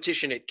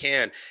competition at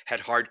Cannes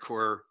had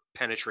hardcore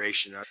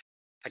penetration.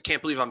 I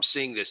can't believe I'm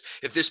seeing this.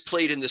 If this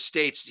played in the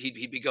States,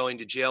 he'd be going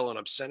to jail on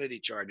obscenity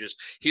charges.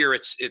 Here,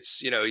 it's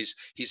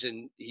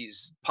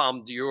he's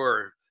Palme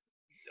d'Or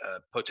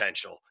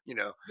potential.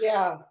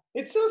 Yeah,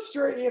 it's so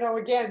strange.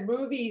 Again,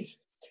 movies.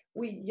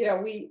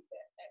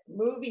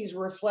 Movies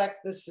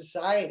reflect the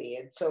society,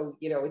 and so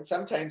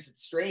sometimes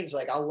it's strange.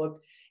 Like I'll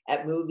look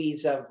at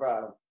movies of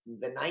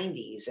the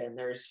 90s, and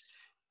there's,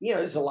 you know,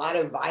 there's a lot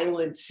of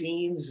violent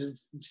scenes,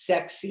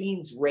 sex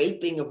scenes,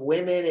 raping of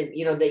women, and,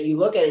 you know, that you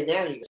look at it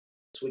now and you go,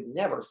 this would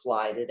never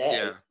fly today.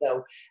 Yeah.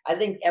 So I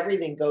think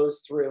everything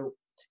goes through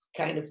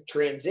kind of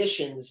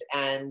transitions.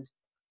 And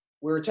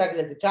we were talking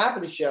at the top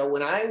of the show,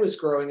 when I was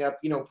growing up,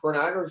 you know,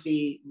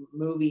 pornography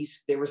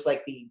movies, there was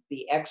like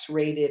the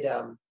X-rated,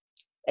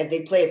 and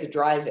they play at the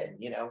drive-in,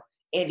 you know,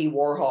 Andy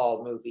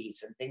Warhol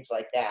movies and things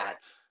like that.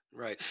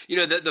 Right. You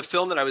know, the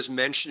film that I was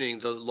mentioning,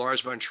 the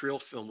Lars von Trier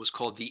film, was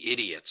called The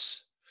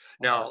Idiots.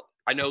 Now,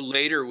 I know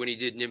later when he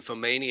did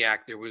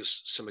Nymphomaniac, there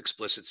was some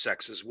explicit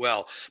sex as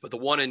well, but the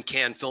one in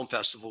Cannes Film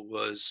Festival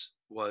was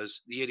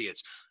The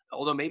Idiots.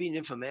 Although maybe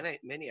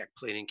Nymphomaniac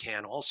played in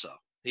Cannes also.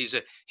 He's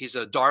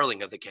a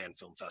darling of the Cannes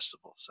Film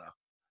Festival. So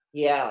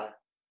yeah.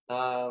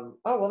 Oh,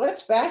 well,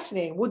 that's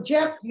fascinating. Well,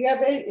 Jeff, do you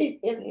have any,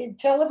 and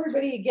tell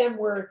everybody again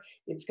where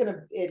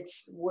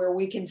it's where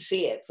we can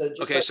see it. So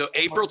just okay, so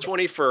April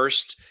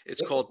 21st,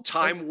 it's called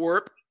Time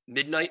Warp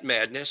Midnight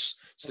Madness.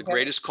 It's the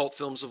greatest cult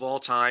films of all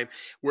time.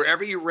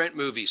 Wherever you rent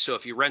movies. So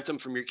if you rent them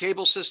from your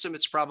cable system,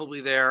 it's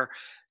probably there.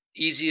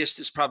 Easiest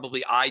is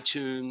probably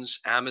iTunes,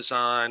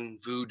 Amazon,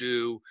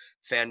 Vudu,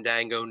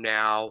 Fandango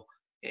Now,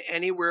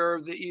 anywhere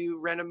that you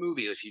rent a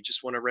movie. If you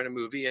just want to rent a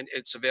movie, and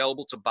it's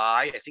available to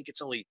buy, I think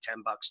it's only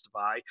 $10 to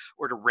buy,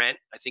 or to rent,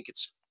 I think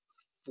it's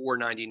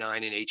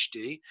 $4.99 in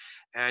HD.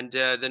 And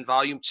then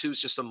Volume 2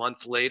 is just a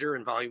month later,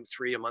 and Volume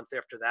 3 a month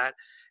after that.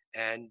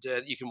 And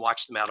you can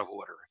watch them out of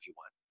order if you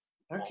want.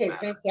 Okay,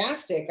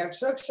 fantastic. I'm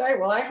so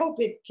excited. Well, I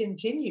hope it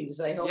continues.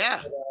 I hope.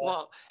 Yeah. That,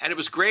 well, and it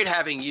was great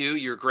having you.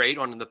 You're great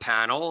on the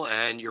panel,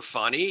 and you're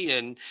funny,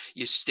 and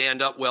you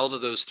stand up well to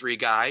those three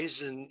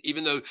guys. And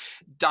even though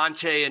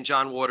Dante and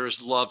John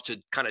Waters love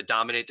to kind of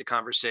dominate the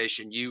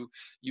conversation, you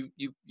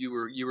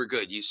were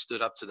good. You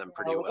stood up to them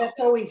pretty well. That's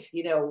always,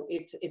 you know,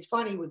 it's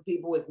funny with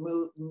people with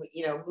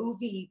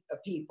movie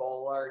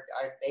people are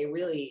they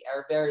really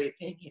are very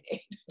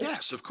opinionated.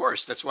 Yes, of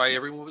course. That's why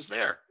everyone was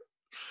there.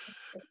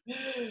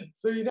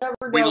 So you never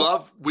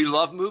know. We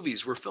love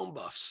movies. We're film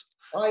buffs.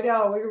 I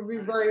know, it would be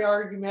very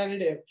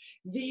argumentative.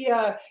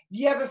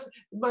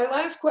 My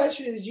last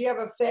question is, do you have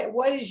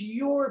what is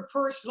your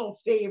personal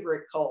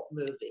favorite cult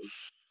movie?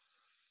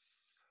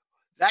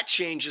 That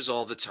changes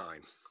all the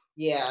time.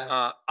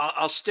 Yeah.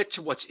 I'll stick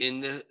to what's in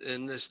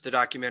the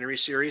documentary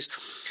series.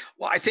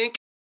 Well, I think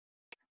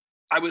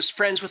I was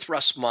friends with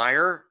Russ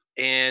Meyer,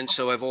 and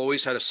so I've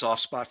always had a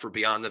soft spot for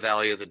Beyond the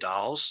Valley of the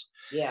Dolls.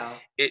 Yeah.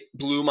 It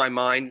blew my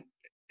mind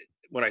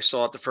when I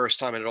saw it the first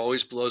time, and it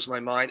always blows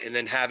my mind. And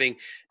then having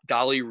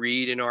Dolly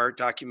Reed in our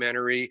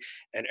documentary,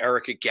 and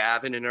Erica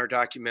Gavin in our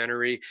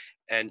documentary,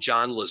 and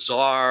John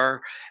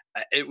Lazar,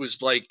 it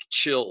was like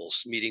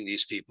chills meeting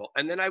these people.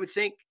 And then I would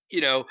think,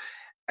 you know,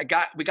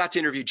 we got to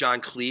interview John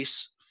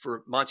Cleese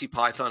for Monty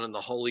Python and the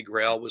Holy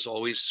Grail. Was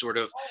always sort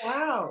of, oh,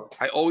 wow.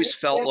 I always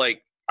felt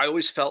like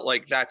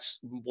that's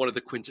one of the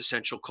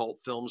quintessential cult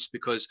films,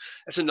 because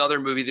that's another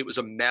movie that was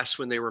a mess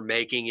when they were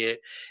making it,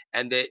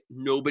 and that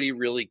nobody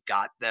really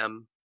got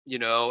them, you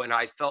know. And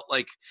I felt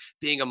like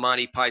being a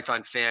Monty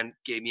Python fan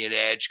gave me an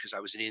edge, because I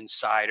was an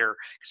insider,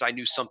 because I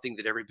knew something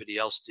that everybody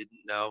else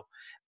didn't know.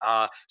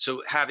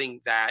 So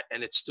having that,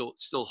 and it still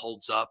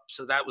holds up.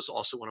 So that was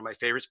also one of my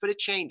favorites, but it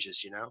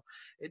changes, you know.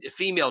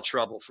 Female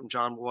Trouble from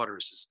John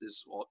Waters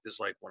is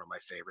like one of my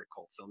favorite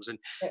cult films, and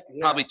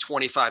probably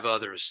 25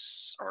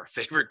 others are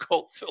favorite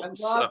cult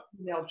films. I love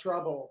Female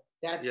Trouble.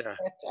 That's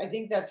I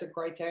think that's a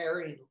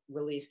Criterion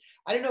release.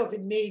 I don't know if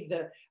it made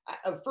the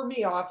for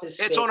me, Office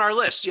Space. It's on our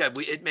list. Yeah,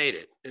 it made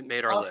it. It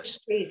made our Office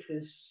list. Space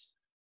is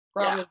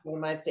probably one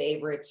of my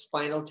favorites.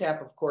 Spinal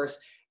Tap, of course.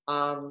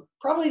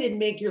 Probably didn't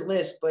make your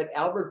list, but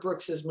Albert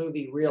Brooks's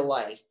movie Real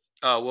Life.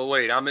 Oh, well,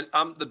 wait, I'm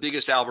the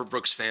biggest Albert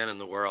Brooks fan in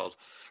the world.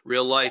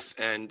 Real Life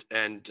and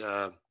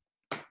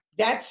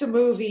that's a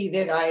movie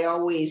that I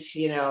always,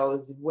 you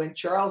know, when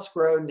Charles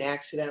Grodin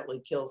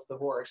accidentally kills the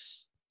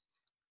horse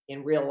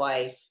in Real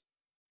Life,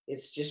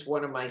 it's just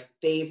one of my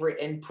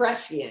favorite, and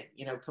prescient,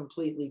 you know,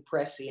 completely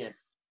prescient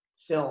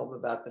film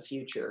about the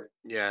future.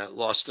 Yeah,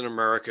 Lost in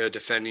America,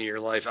 Defending Your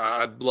Life.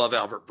 I love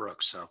Albert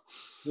Brooks. So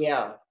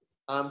yeah.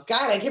 God,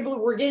 I can't believe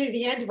we're getting to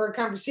the end of our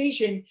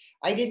conversation.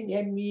 I didn't,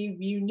 and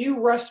you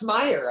knew Russ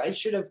Meyer. I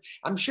should have,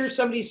 I'm sure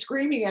somebody's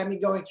screaming at me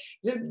going,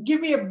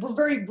 give me a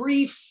very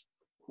brief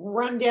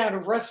rundown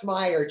of Russ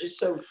Meyer, just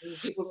so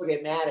people don't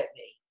get mad at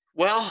me.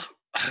 Well,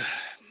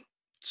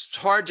 it's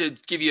hard to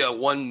give you a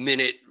 1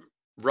 minute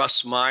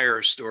Russ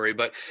Meyer story,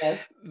 but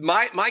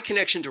my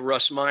connection to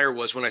Russ Meyer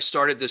was when I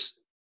started this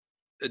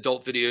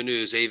adult video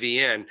news,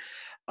 AVN.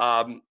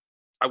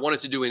 I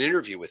wanted to do an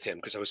interview with him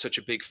because I was such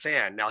a big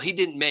fan. Now, he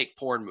didn't make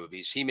porn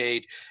movies. He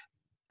made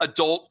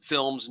adult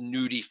films,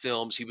 nudie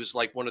films. He was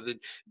like one of the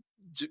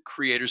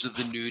creators of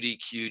the Nudie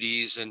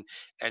Cuties.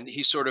 And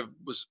he sort of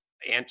was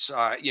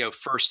anti, you know,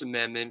 First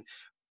Amendment,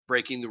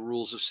 breaking the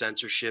rules of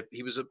censorship.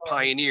 He was a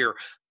pioneer,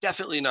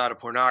 definitely not a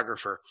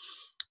pornographer.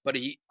 But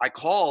I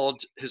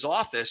called his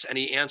office and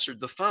he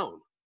answered the phone.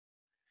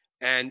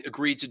 and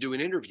agreed to do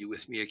an interview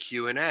with me, a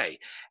Q&A.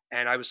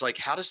 And I was like,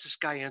 how does this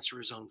guy answer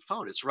his own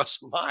phone? It's Russ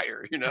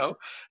Meyer, you know?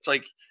 It's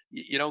like,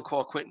 you don't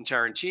call Quentin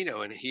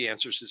Tarantino and he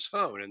answers his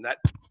phone. And that,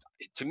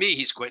 to me,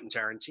 he's Quentin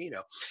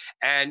Tarantino.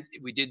 And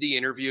we did the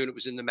interview, and it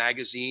was in the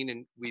magazine,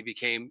 and we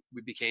became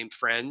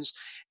friends.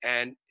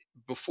 And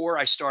before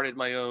I started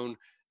my own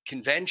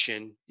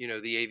convention, you know,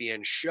 the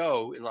AVN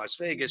show in Las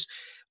Vegas,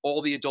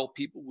 all the adult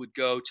people would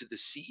go to the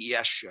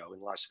CES show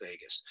in Las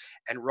Vegas.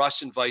 And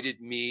Russ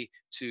invited me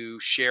to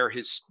share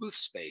his booth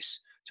space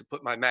to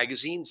put my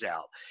magazines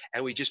out.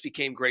 And we just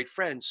became great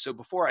friends. So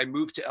before I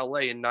moved to LA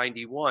in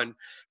 91,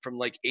 from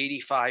like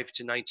 85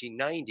 to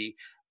 1990,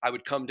 I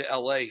would come to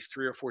LA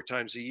 3 or 4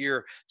 times a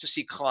year to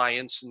see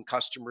clients and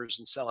customers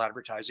and sell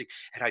advertising.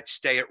 And I'd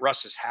stay at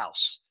Russ's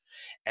house.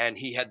 And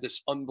he had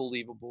this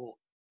unbelievable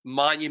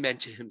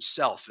monument to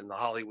himself in the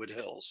Hollywood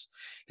Hills.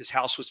 His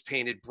house was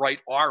painted bright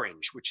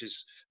orange, which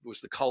was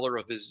the color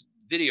of his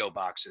video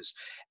boxes.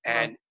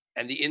 And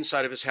the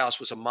inside of his house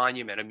was a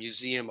monument, a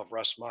museum of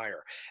Russ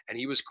Meyer. And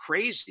he was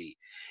crazy,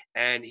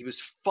 and he was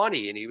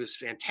funny, and he was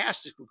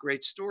fantastic with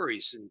great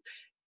stories, and,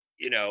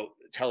 you know,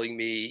 telling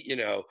me,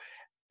 the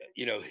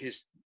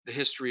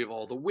history of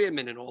all the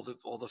women and all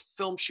the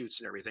film shoots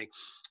and everything.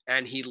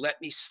 And he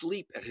let me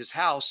sleep at his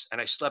house,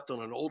 and I slept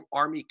on an old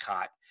army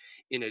cot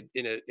in a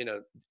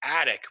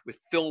attic with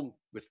film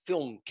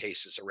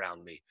cases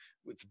around me,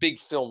 with big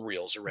film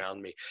reels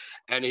around me.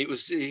 And it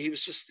was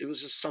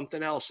just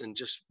something else. And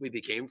just, we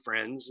became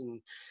friends,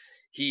 and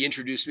he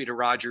introduced me to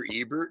Roger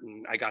Ebert,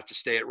 and I got to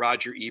stay at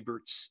Roger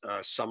Ebert's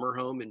summer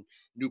home in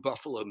New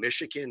Buffalo,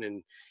 Michigan.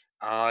 And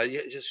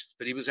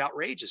but he was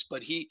outrageous.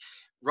 But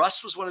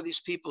Russ was one of these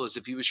people, as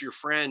if he was your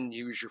friend,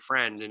 he was your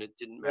friend, and it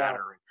didn't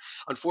matter. And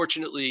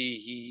unfortunately,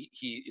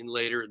 he in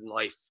later in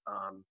life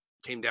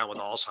came down with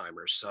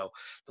Alzheimer's. So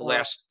the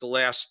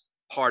last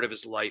part of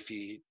his life,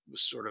 he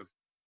was sort of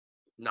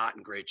not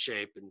in great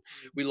shape, and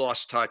we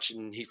lost touch,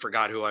 and he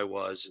forgot who I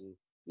was, and,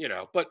 you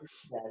know, but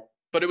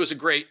it was a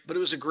great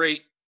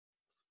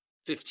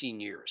 15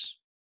 years.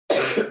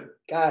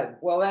 God,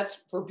 well,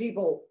 that's for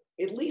people,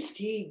 at least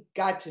he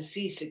got to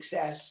see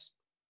success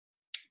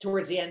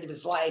towards the end of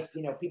his life.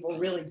 You know, people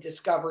really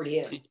discovered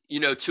him. You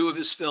know, 2 of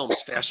his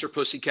films, Faster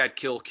Pussycat,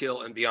 Kill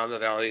Kill, and Beyond the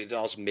Valley of the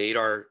Dolls, made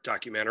our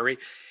documentary.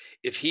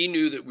 If he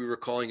knew that we were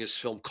calling his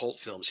film cult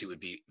films, he would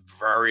be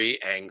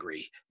very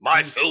angry.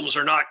 My films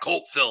are not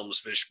cult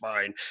films,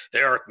 Fishbein.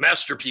 They are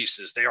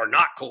masterpieces. They are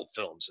not cult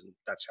films. And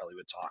that's how he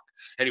would talk.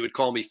 And he would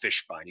call me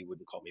Fishbein. He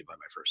wouldn't call me by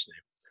my first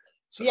name.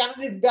 So. Beyond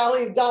the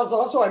Valley of Dolls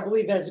also, I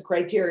believe, has a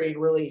Criterion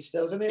release,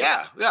 doesn't it?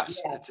 Yeah,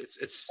 yes. Yeah.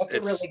 It's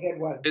a really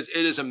good one. It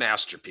is a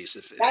masterpiece.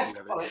 If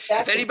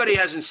anybody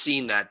hasn't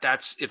seen that,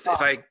 if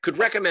I could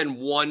recommend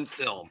one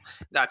film,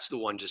 that's the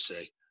one to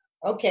see.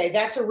 Okay,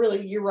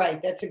 you're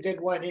right. That's a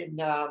good one.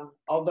 And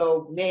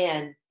although,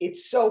 man,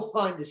 it's so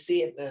fun to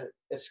see it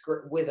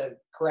with a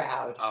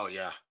crowd. Oh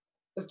yeah.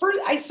 The first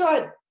I saw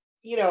it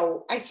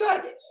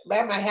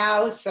at my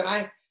house, and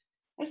I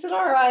said,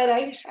 all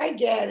right, I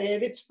get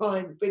it. It's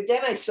fun. But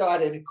then I saw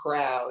it in a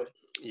crowd.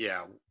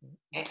 Yeah.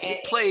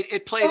 It played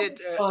at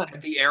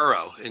the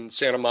Arrow in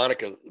Santa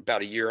Monica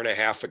about 1.5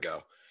 years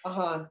ago.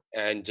 Uh-huh.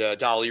 And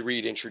Dolly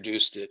Reed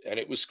introduced it, and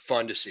it was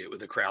fun to see it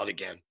with a crowd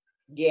again.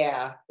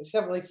 Yeah, it's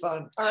definitely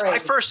fun. All right.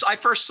 I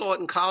first saw it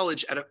in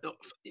college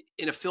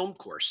in a film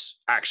course.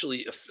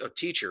 Actually, a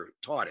teacher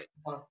taught it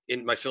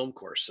in my film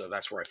course, so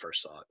that's where I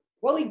first saw it.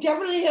 Well, he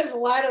definitely has a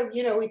lot of,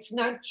 it's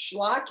not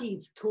schlocky.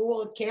 It's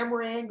cool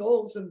camera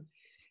angles, and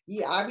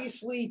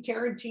obviously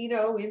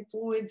Tarantino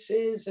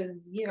influences,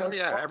 and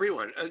yeah,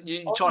 everyone.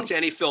 You talk to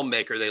any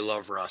filmmaker, they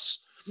love Russ.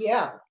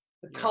 Yeah,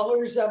 the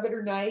colors of it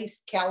are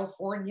nice.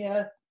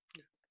 California,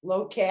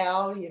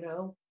 locale,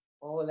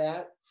 all of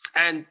that.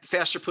 And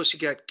Faster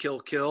Pussycat Kill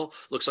Kill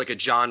looks like a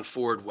John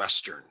Ford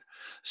Western.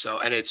 So,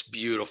 and it's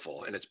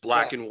beautiful, and it's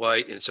black and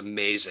white, and it's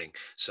amazing.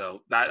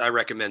 So I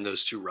recommend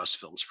those 2 Russ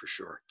films for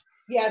sure.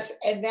 Yes,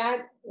 and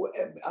that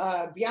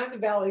Beyond the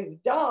Valley of the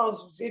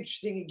Dolls was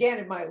interesting. Again,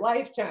 in my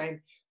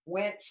lifetime,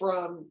 went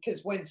from, because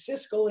when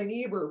Siskel and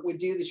Ebert would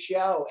do the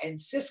show, and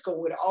Siskel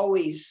would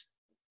always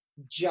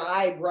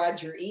jibe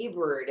Roger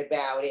Ebert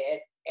about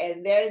it,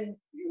 and then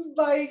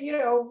by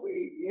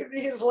in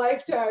his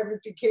lifetime,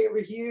 it became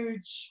a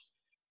huge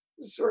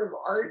sort of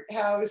art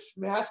house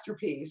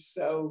masterpiece.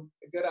 So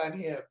good on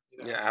him.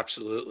 Yeah,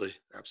 absolutely,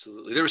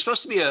 absolutely. There was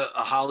supposed to be a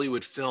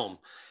Hollywood film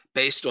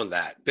based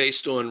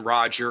on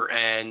Roger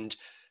and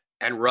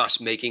Russ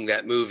making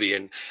that movie.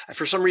 And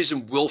for some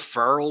reason, Will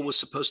Ferrell was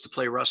supposed to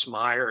play Russ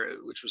Meyer,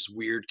 which was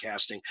weird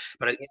casting,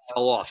 but it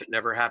fell off. It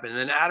never happened.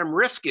 And then Adam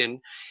Rifkin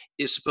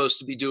is supposed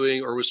to be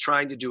doing, or was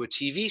trying to do, a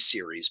TV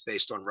series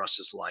based on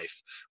Russ's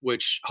life,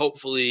 which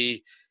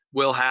hopefully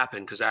will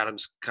happen, because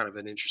Adam's kind of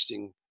an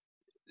interesting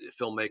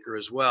filmmaker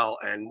as well,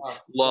 and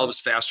loves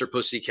Faster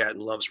Pussycat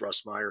and loves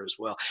Russ Meyer as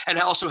well, and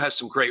also has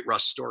some great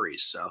Russ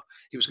stories. So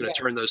he was going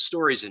to turn those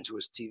stories into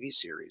his TV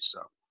series.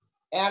 So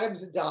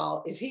Adam's a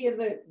doll. Is he in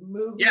the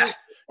movie? Yeah.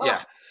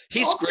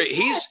 He's great.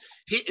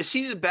 Is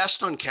he the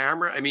best on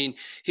camera? I mean,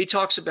 he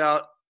talks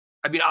about,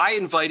 I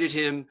invited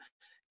him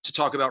to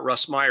talk about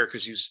Russ Meyer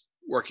because he was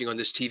working on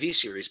this TV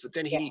series. But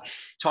then he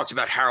talked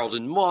about Harold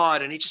and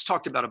Maude, and he just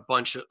talked about a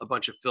bunch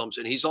of films.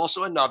 And he's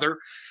also another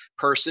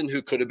person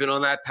who could have been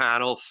on that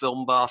panel,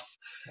 film buff.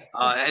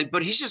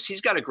 But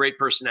he's got a great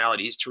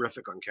personality. He's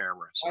terrific on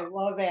camera. So. I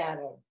love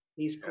Adam.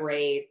 He's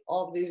great.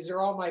 These are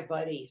all my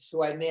buddies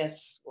who I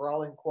miss. We're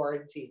all in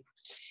quarantine.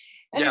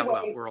 Anyway,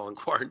 well, we're all in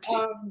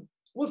quarantine.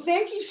 Well,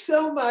 thank you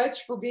so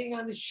much for being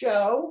on the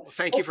show. Well,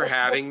 thank you for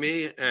having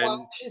me. And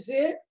watches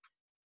it.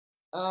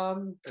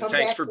 And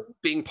thanks for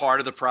being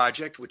part of the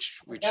project, which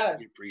we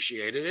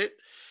appreciated it.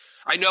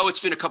 I know it's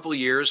been a couple of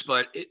years,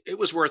 but it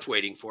was worth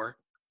waiting for.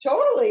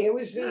 Totally. It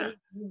was,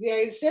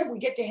 I said, we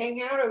get to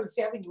hang out. I was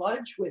having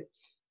lunch with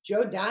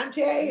Joe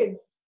Dante and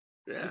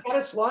we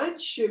had us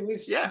lunch. It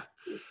was,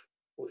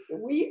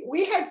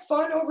 we had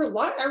fun over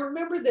lunch. I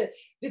remember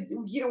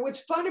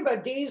what's fun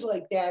about days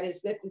like that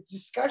is that the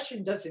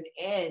discussion doesn't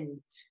end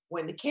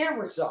when the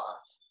camera's off.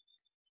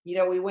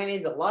 We went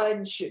into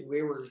lunch and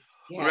we were,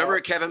 remember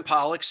what Kevin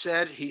Pollak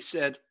said? He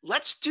said,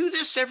 let's do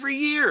this every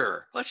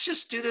year. Let's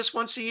just do this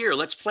once a year.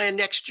 Let's plan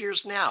next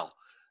year's now.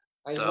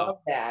 I love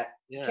that.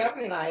 Yeah.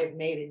 Kevin and I have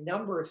made a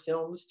number of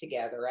films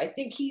together. I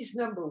think he's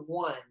number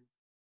one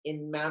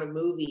in amount of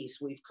movies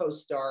we've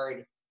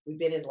co-starred. We've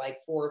been in like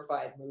 4 or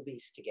 5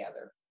 movies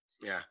together.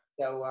 Yeah.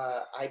 So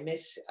I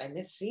miss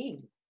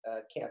seeing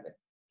Kevin.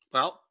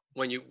 Well,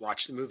 when you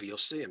watch the movie, you'll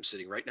see him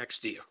sitting right next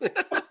to you.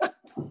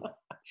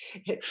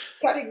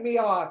 Cutting me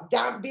off,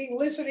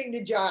 listening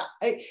to John.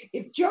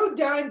 If Joe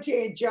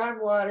Dante and John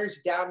Waters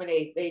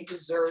dominate, they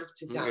deserve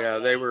to dominate.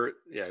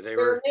 Yeah, they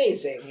were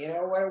amazing.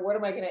 What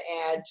am I going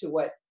to add to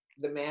what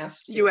the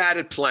master? You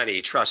added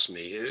plenty. Trust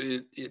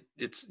me,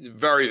 it's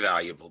very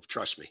valuable.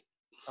 Trust me.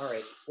 All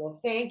right. Well,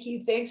 thank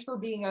you. Thanks for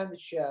being on the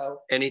show.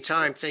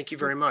 Anytime. Thank you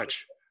very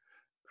much.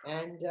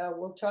 And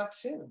we'll talk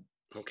soon.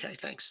 Okay.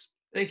 Thanks.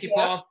 Thank you,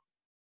 Paul.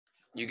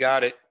 You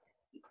got it.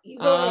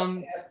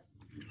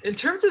 In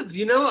terms of,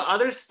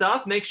 other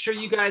stuff, make sure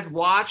you guys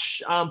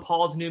watch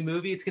Paul's new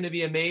movie. It's going to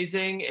be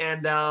amazing.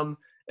 And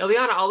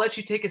Illeana, I'll let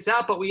you take us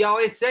out, but we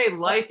always say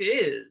life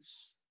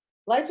is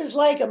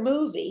like a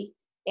movie.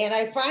 And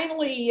I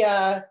finally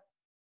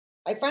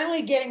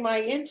getting my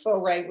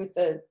info right with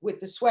the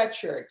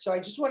sweatshirt. So I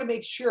just want to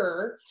make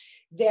sure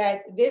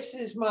that this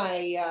is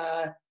my,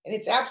 and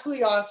it's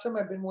absolutely awesome.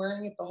 I've been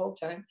wearing it the whole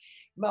time.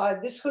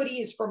 This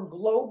hoodie is from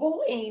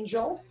Global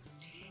Angel.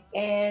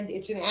 And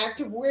it's an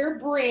activewear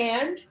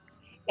brand,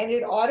 and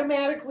it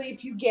automatically,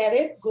 if you get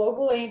it,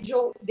 Global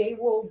Angel, they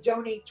will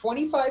donate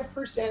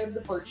 25% of the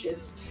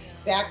purchase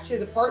back to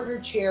the partner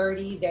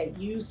charity that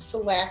you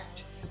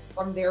select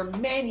from their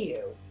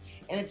menu.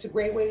 And it's a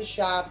great way to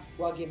shop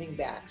while giving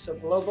back. So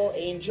Global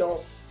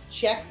Angel,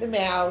 check them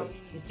out.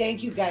 And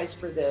thank you guys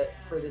for the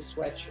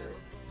sweatshirt.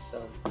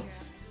 So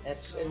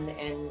that's and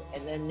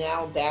then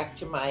now back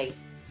to my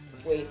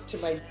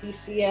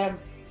PCM.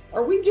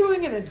 Are we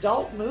doing an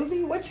adult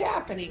movie? What's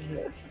happening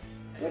here?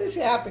 What is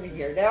happening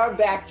here? Now I'm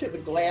back to the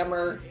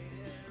glamour.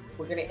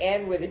 We're going to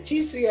end with a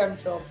TCM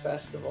Film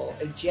Festival.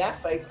 And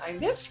Jeff, I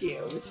miss you.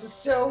 This is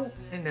so...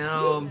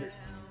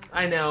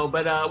 I know,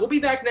 but we'll be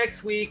back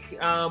next week.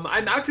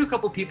 I'm out to a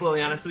couple people,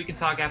 Illeana, so we can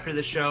talk after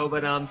the show.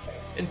 But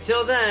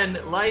until then,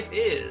 life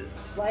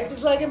is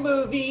like a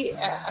movie.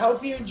 I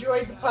hope you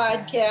enjoyed the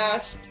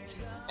podcast.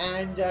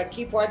 And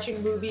keep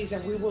watching movies,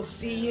 and we will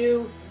see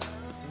you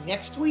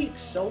next week.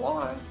 So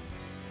long.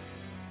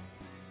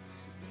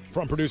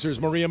 From producers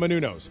Maria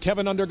Menounos,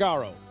 Kevin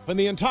Undergaro, and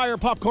the entire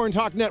Popcorn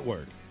Talk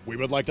Network, we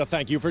would like to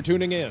thank you for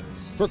tuning in.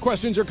 For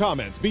questions or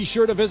comments, be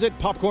sure to visit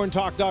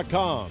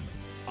popcorntalk.com.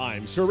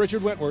 I'm Sir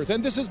Richard Wentworth,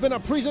 and this has been a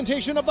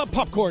presentation of the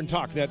Popcorn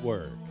Talk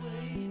Network.